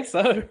yeah, I think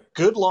so.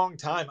 Good long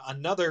time.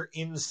 Another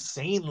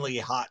insanely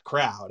hot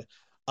crowd,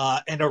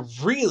 and a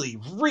really,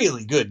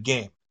 really good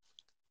game.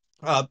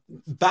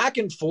 Back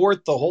and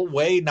forth the whole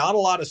way. Not a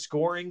lot of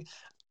scoring.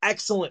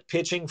 Excellent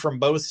pitching from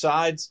both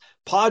sides.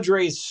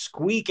 Padres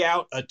squeak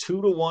out a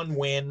 2-1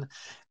 win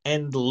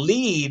and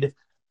lead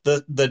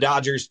the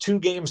Dodgers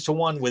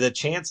 2-1 with a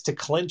chance to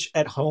clinch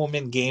at home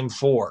in game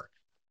 4.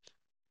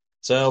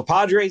 So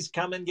Padres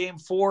come in game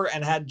 4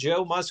 and had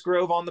Joe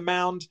Musgrove on the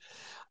mound.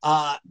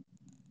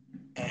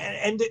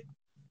 And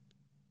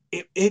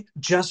it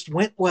just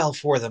went well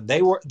for them.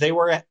 They were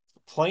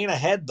playing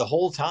ahead the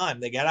whole time.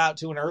 They got out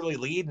to an early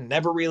lead and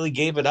never really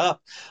gave it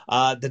up.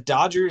 The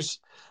Dodgers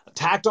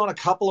tacked on a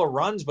couple of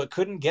runs, but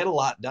couldn't get a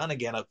lot done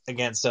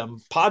against them.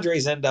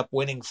 Padres end up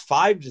winning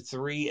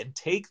 5-3 and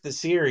take the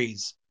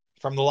series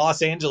from the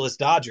Los Angeles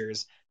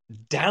Dodgers.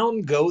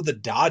 Down go the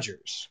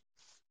Dodgers.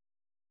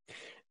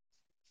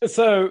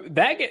 So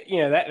that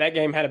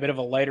game had a bit of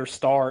a later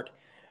start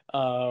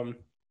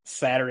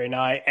Saturday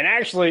night, and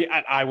actually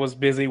I was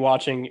busy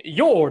watching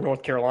your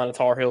North Carolina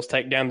Tar Heels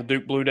take down the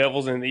Duke Blue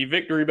Devils in the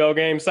Victory Bell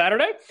game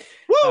Saturday.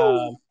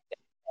 Woo!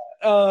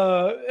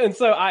 And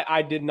so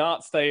I did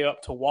not stay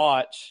up to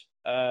watch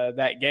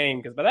that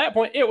game because by that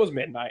point it was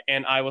midnight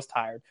and I was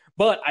tired.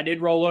 But I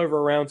did roll over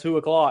around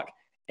 2:00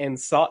 and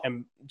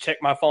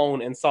checked my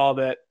phone and saw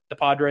that the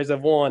Padres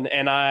have won,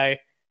 and I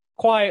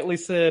quietly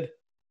said,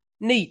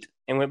 "Neat,"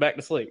 and went back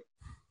to sleep.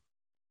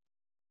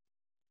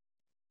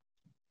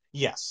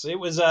 Yes, it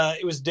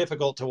was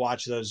difficult to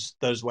watch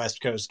those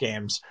West Coast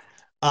games,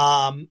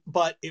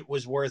 but it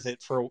was worth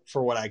it for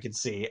what I could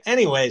see.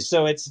 Anyway,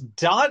 so it's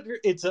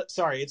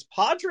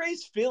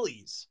Padres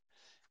Phillies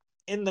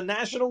in the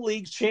National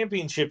League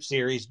Championship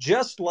Series,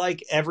 just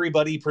like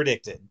everybody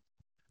predicted.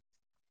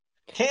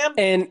 Cam,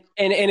 and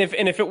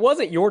if it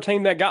wasn't your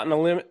team that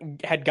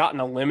had gotten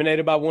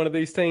eliminated by one of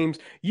these teams,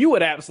 you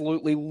would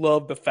absolutely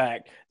love the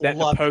fact that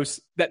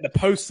the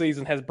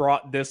postseason has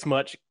brought this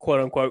much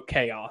quote unquote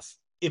chaos.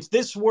 If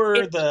this were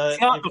it's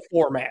not the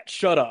format,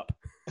 shut up.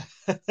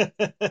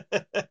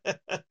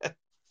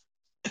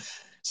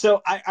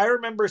 So I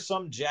remember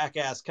some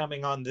jackass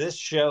coming on this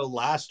show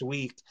last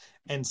week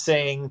and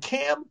saying,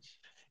 Cam,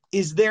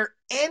 is there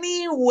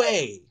any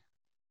way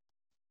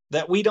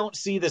that we don't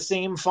see the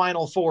same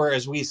Final Four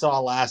as we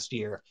saw last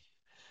year?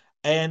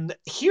 And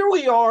here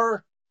we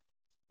are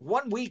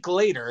 1 week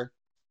later,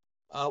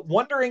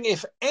 wondering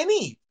if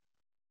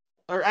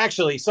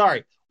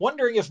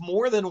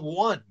more than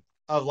one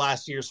of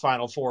last year's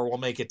Final Four will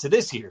make it to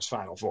this year's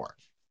Final Four.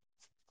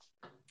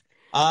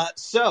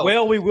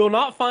 Well, we will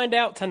not find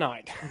out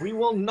tonight. We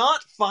will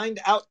not find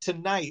out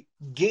tonight.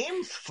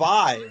 Game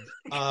 5.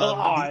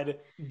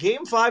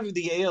 Game 5 of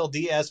the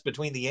ALDS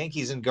between the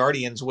Yankees and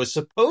Guardians was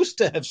supposed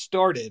to have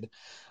started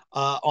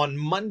on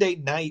Monday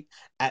night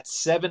at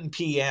 7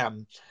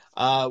 p.m.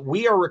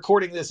 We are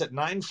recording this at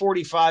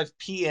 9:45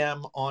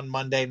 p.m. on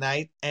Monday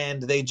night,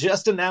 and they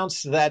just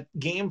announced that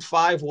Game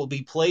 5 will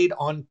be played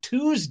on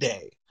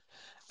Tuesday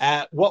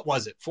at, what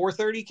was it,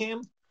 4:30,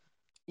 Cam?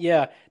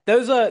 Yeah,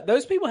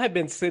 those people have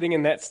been sitting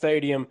in that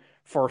stadium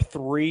for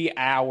 3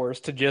 hours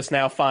to just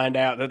now find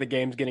out that the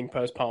game's getting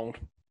postponed.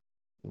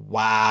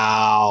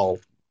 Wow.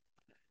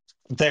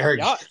 Y'all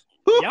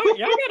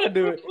gotta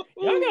do it.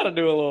 Y'all gotta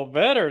do a little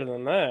better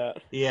than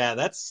that. Yeah,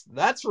 that's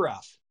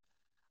rough.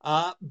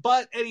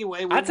 But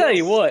anyway, I tell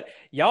you what,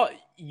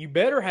 you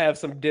better have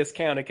some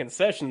discounted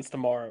concessions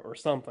tomorrow or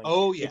something.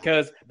 Oh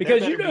yeah,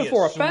 because you know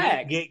for a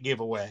fact gate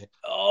giveaway.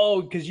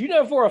 Oh, because you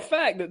know for a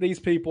fact that these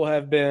people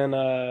have been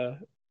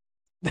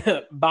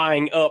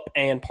buying up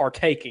and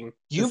partaking.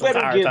 You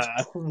better give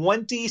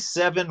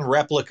 27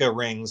 replica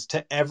rings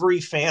to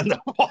every fan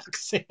that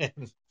walks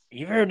in.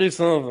 You better do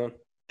something.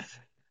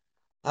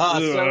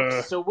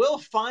 So we'll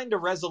find a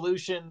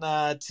resolution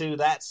to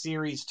that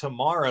series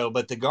tomorrow,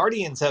 but the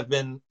Guardians have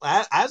been,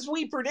 as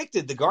we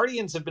predicted, the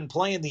Guardians have been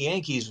playing the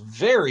Yankees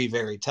very,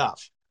 very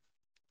tough.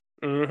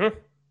 Mm-hmm.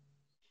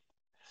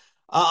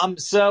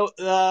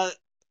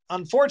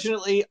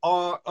 Unfortunately,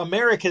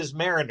 America's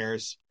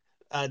Mariners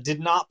did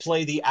not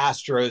play the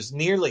Astros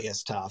nearly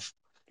as tough.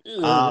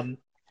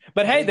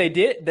 But hey, they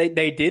did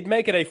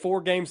make it a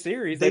 4-game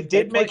series. They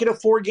did make it a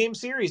 4-game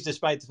series,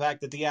 despite the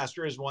fact that the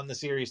Astros won the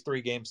series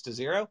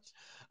 3-0.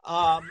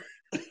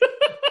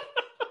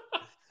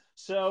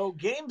 So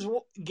game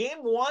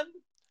one.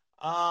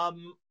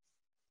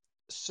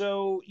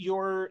 So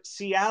you're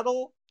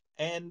Seattle,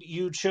 and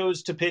you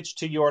chose to pitch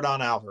to Yordan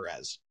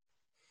Alvarez.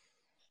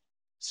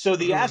 So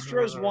the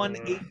Astros won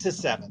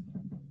 8-7.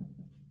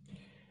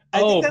 I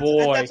think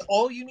that's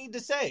all you need to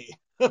say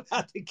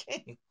about the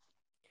game.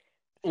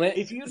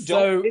 If you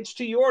don't pitch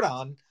to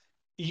Yordan,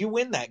 you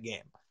win that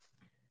game.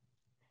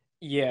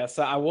 Yeah,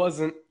 so I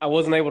wasn't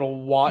able to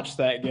watch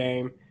that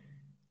game.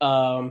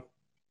 But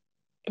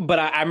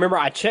I remember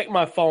I checked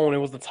my phone. It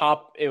was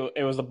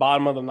it was the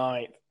bottom of the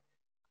ninth.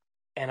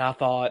 And I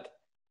thought,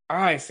 all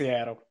right,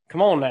 Seattle,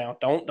 come on now.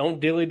 Don't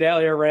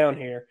dilly-dally around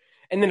here.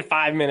 And then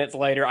 5 minutes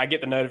later, I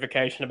get the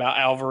notification about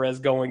Alvarez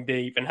going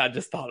deep, and I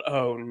just thought,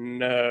 oh,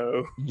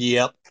 no.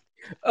 Yep.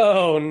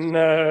 Oh,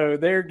 no.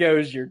 There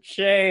goes your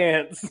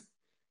chance.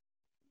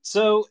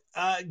 So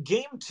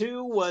game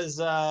two was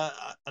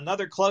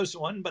another close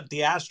one, but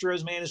the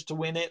Astros managed to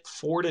win it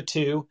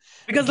 4-2.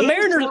 Because the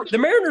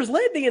Mariners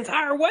led the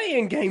entire way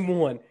in game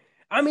one.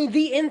 I mean,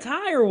 the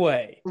entire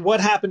way.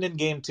 What happened in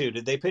game two?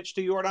 Did they pitch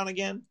to Yordan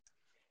again?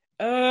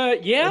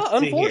 Yeah,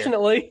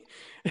 unfortunately.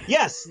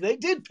 Yes, they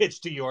did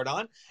pitch to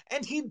Yordan,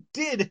 and he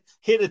did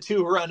hit a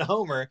 2-run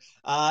homer.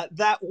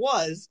 That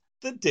was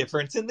the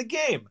difference in the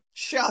game.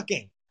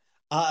 Shocking.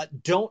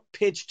 Don't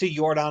pitch to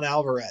Yordan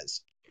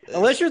Alvarez.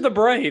 Unless you're the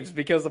Braves,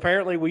 because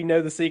apparently we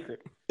know the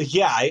secret.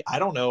 Yeah, I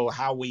don't know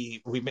how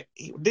we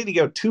did he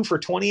go 2 for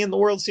 20 in the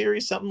World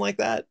Series, something like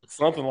that?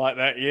 Something like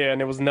that, yeah,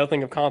 and it was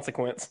nothing of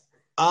consequence.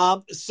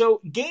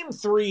 So game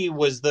 3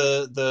 was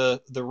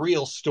the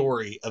real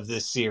story of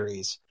this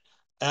series.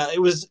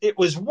 It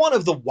was one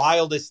of the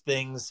wildest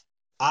things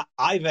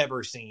I've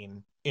ever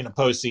seen in a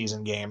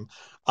postseason game.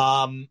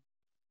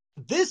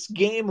 This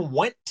game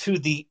went to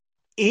the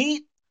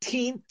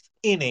 18th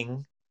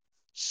inning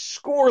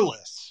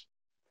scoreless.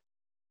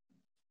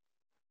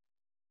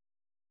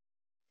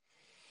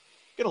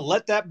 Gonna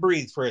let that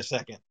breathe for a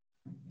second.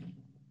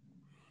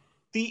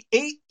 The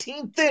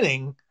 18th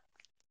inning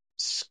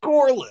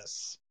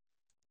scoreless.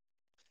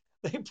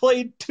 They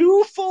played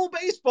 2 full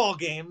baseball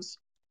games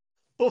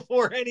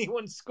before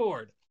anyone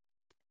scored.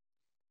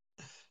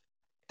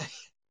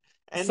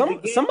 And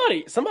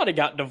somebody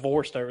got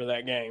divorced over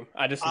that game.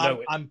 I just know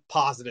it. I'm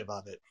positive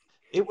of it.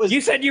 It was. You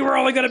said you were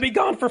only going to be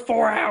gone for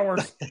 4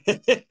 hours.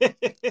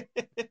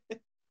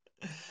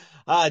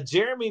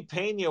 Jeremy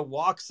Pena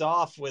walks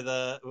off with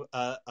a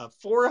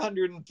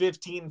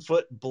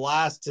 415-foot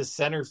blast to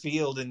center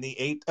field in the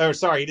 8th. Oh,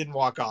 sorry, he didn't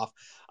walk off,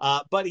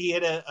 but he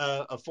hit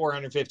a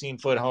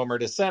 415-foot homer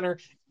to center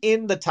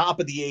in the top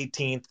of the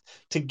 18th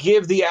to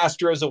give the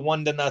Astros a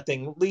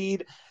 1-0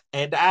 lead.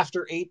 And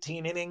after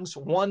 18 innings,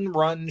 1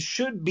 run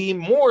should be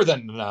more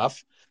than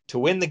enough to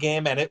win the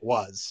game, and it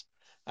was.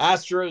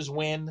 Astros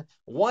win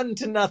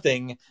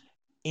 1-0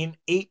 in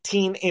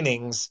 18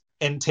 innings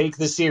and take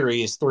the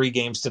series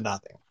 3-0.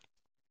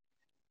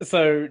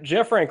 So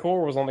Jeff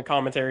Francoeur was on the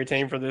commentary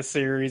team for this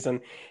series,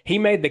 and he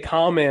made the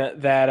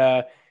comment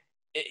that,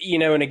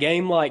 in a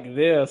game like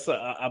this,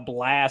 a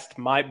blast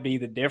might be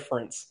the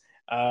difference.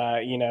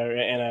 In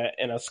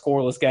a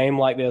scoreless game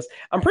like this.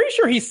 I'm pretty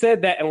sure he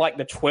said that in like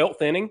the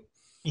 12th inning.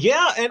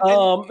 Yeah, and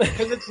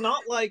because it's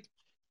not like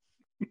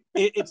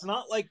it's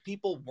not like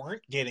people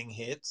weren't getting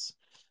hits.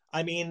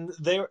 I mean,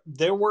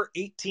 there were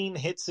 18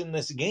 hits in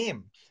this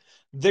game.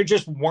 There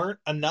just weren't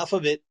enough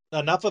of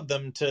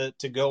them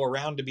to go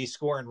around to be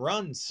scoring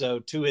runs. So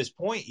to his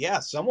point,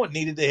 yeah, someone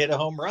needed to hit a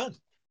home run.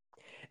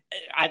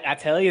 I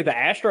tell you, the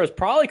Astros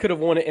probably could have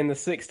won it in the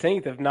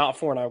 16th if not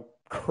for an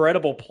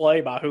incredible play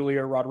by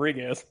Julio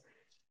Rodriguez.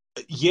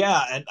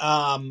 Yeah,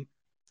 and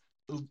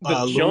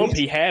the jump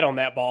he had on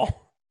that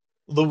ball.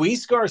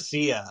 Luis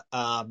Garcia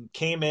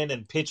came in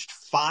and pitched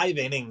 5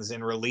 innings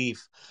in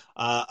relief.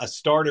 A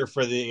starter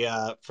for the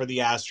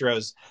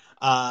Astros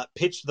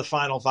pitched the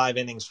final 5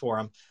 innings for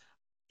him.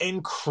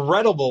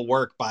 Incredible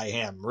work by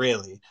him,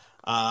 really.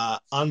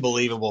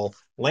 Unbelievable.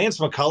 Lance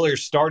McCullers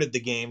started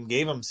the game,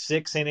 gave him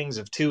 6 innings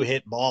of 2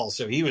 hit balls,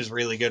 so he was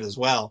really good as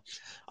well.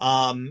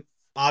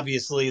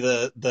 Obviously,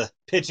 the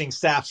pitching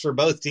staffs for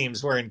both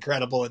teams were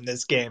incredible in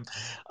this game.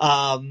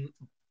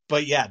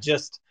 But yeah,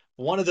 just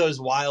one of those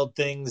wild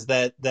things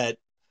that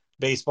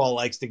baseball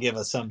likes to give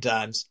us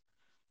sometimes.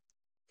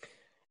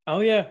 Oh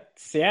yeah,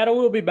 Seattle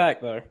will be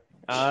back though.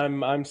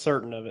 I'm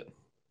certain of it.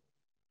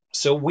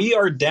 So we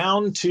are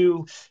down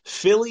to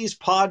Phillies,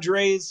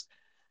 Padres,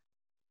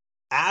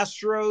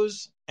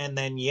 Astros, and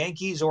then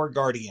Yankees or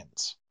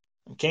Guardians.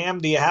 Cam,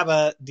 do you have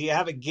a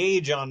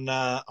gauge on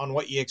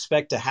what you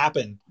expect to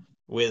happen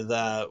with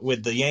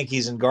the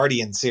Yankees and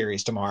Guardians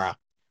series tomorrow?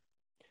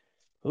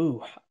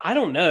 Ooh, I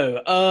don't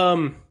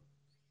know.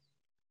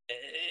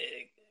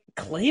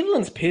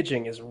 Cleveland's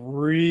pitching is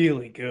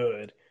really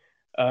good.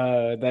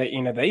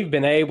 They've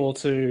been able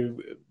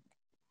to,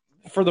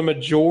 for the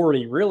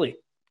majority, really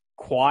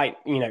quiet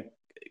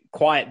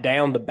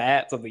down the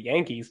bats of the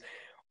Yankees,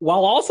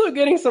 while also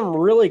getting some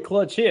really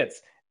clutch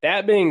hits.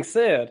 That being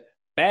said,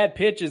 bad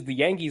pitches the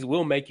Yankees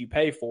will make you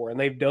pay for, and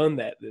they've done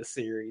that this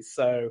series.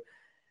 So,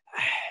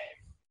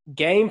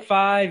 Game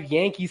 5,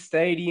 Yankee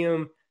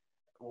Stadium.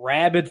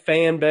 rabid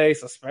fan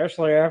base,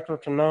 especially after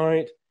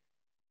tonight.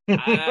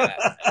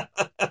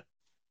 I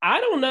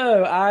don't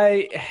know.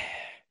 I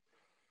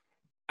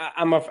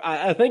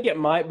think it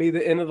might be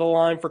the end of the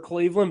line for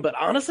Cleveland, but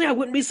honestly, I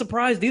wouldn't be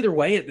surprised either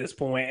way at this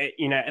point.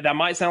 You know, that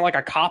might sound like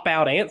a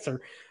cop-out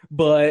answer,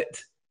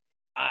 but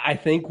I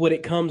think what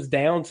it comes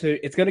down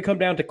to, it's going to come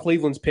down to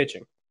Cleveland's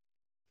pitching.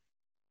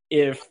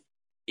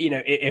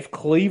 If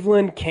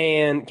Cleveland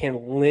can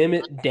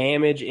limit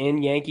damage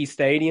in Yankee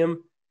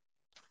Stadium,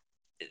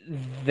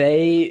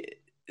 they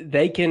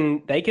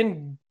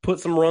can put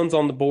some runs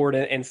on the board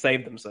and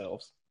save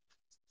themselves.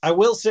 I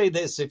will say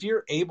this, if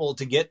you're able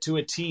to get to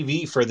a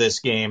TV for this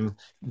game,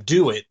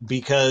 do it,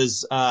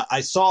 because I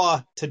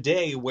saw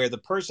today where the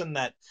person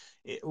that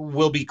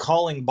will be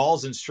calling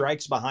balls and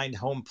strikes behind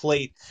home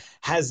plate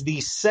has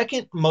the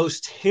second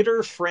most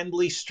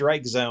hitter-friendly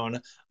strike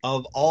zone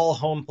of all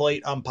home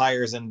plate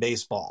umpires in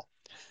baseball.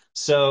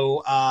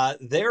 So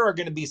there are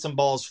going to be some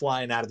balls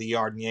flying out of the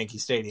yard in Yankee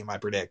Stadium, I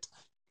predict.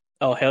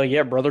 Oh, hell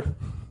yeah, brother.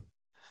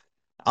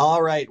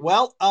 All right.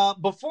 Well,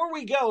 before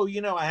we go,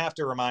 I have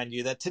to remind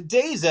you that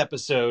today's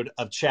episode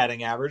of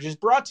Chatting Average is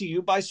brought to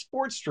you by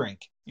Sports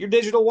Drink, your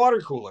digital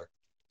water cooler.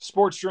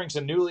 Sports Drink's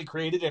a newly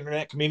created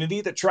internet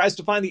community that tries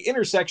to find the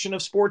intersection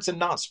of sports and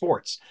not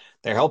sports.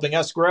 They're helping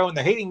us grow, and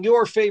they're hating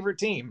your favorite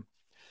team.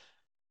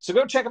 So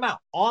go check them out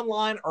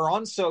online or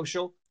on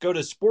social. Go to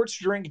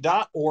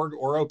sportsdrink.org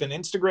or open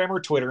Instagram or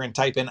Twitter and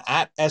type in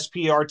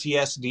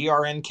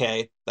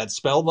 @SPRTSDRNK. That's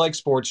spelled like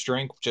sports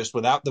drink, just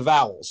without the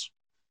vowels.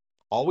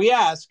 All we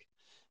ask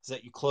is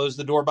that you close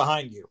the door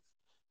behind you.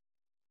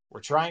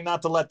 We're trying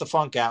not to let the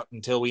funk out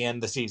until we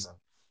end the season.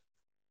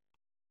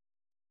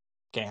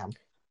 Cam.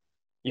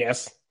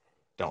 Yes.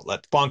 Don't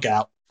let the funk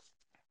out.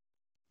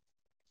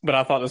 But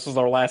I thought this was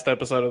our last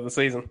episode of the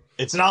season.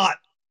 It's not.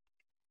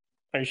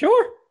 Are you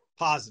sure?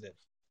 Positive.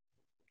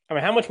 I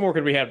mean, how much more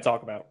could we have to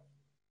talk about?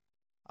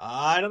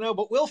 I don't know,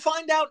 but we'll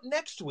find out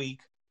next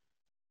week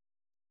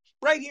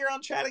right here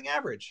on Chatting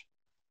Average.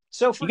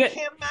 So for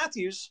Cam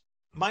Matthews,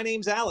 my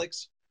name's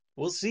Alex.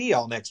 We'll see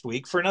y'all next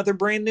week for another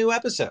brand new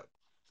episode.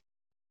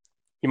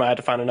 You might have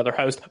to find another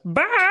host.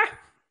 Bye!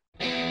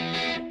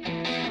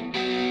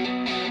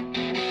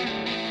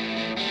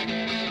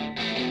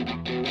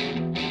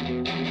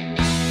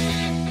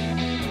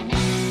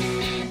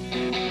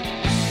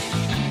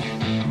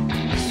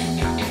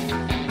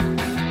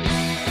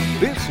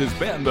 This has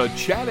been the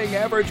Chatting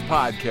Average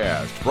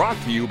Podcast, brought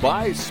to you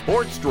by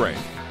Sports Drink.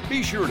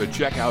 Be sure to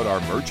check out our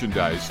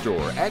merchandise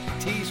store at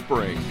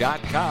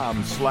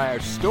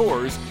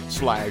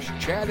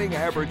teespring.com/stores/Chatting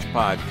Average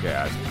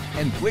Podcast.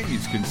 And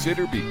please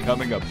consider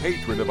becoming a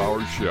patron of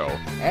our show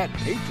at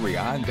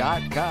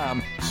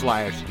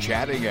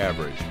patreon.com/Chatting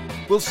Average.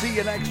 We'll see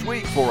you next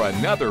week for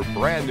another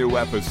brand new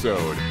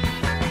episode.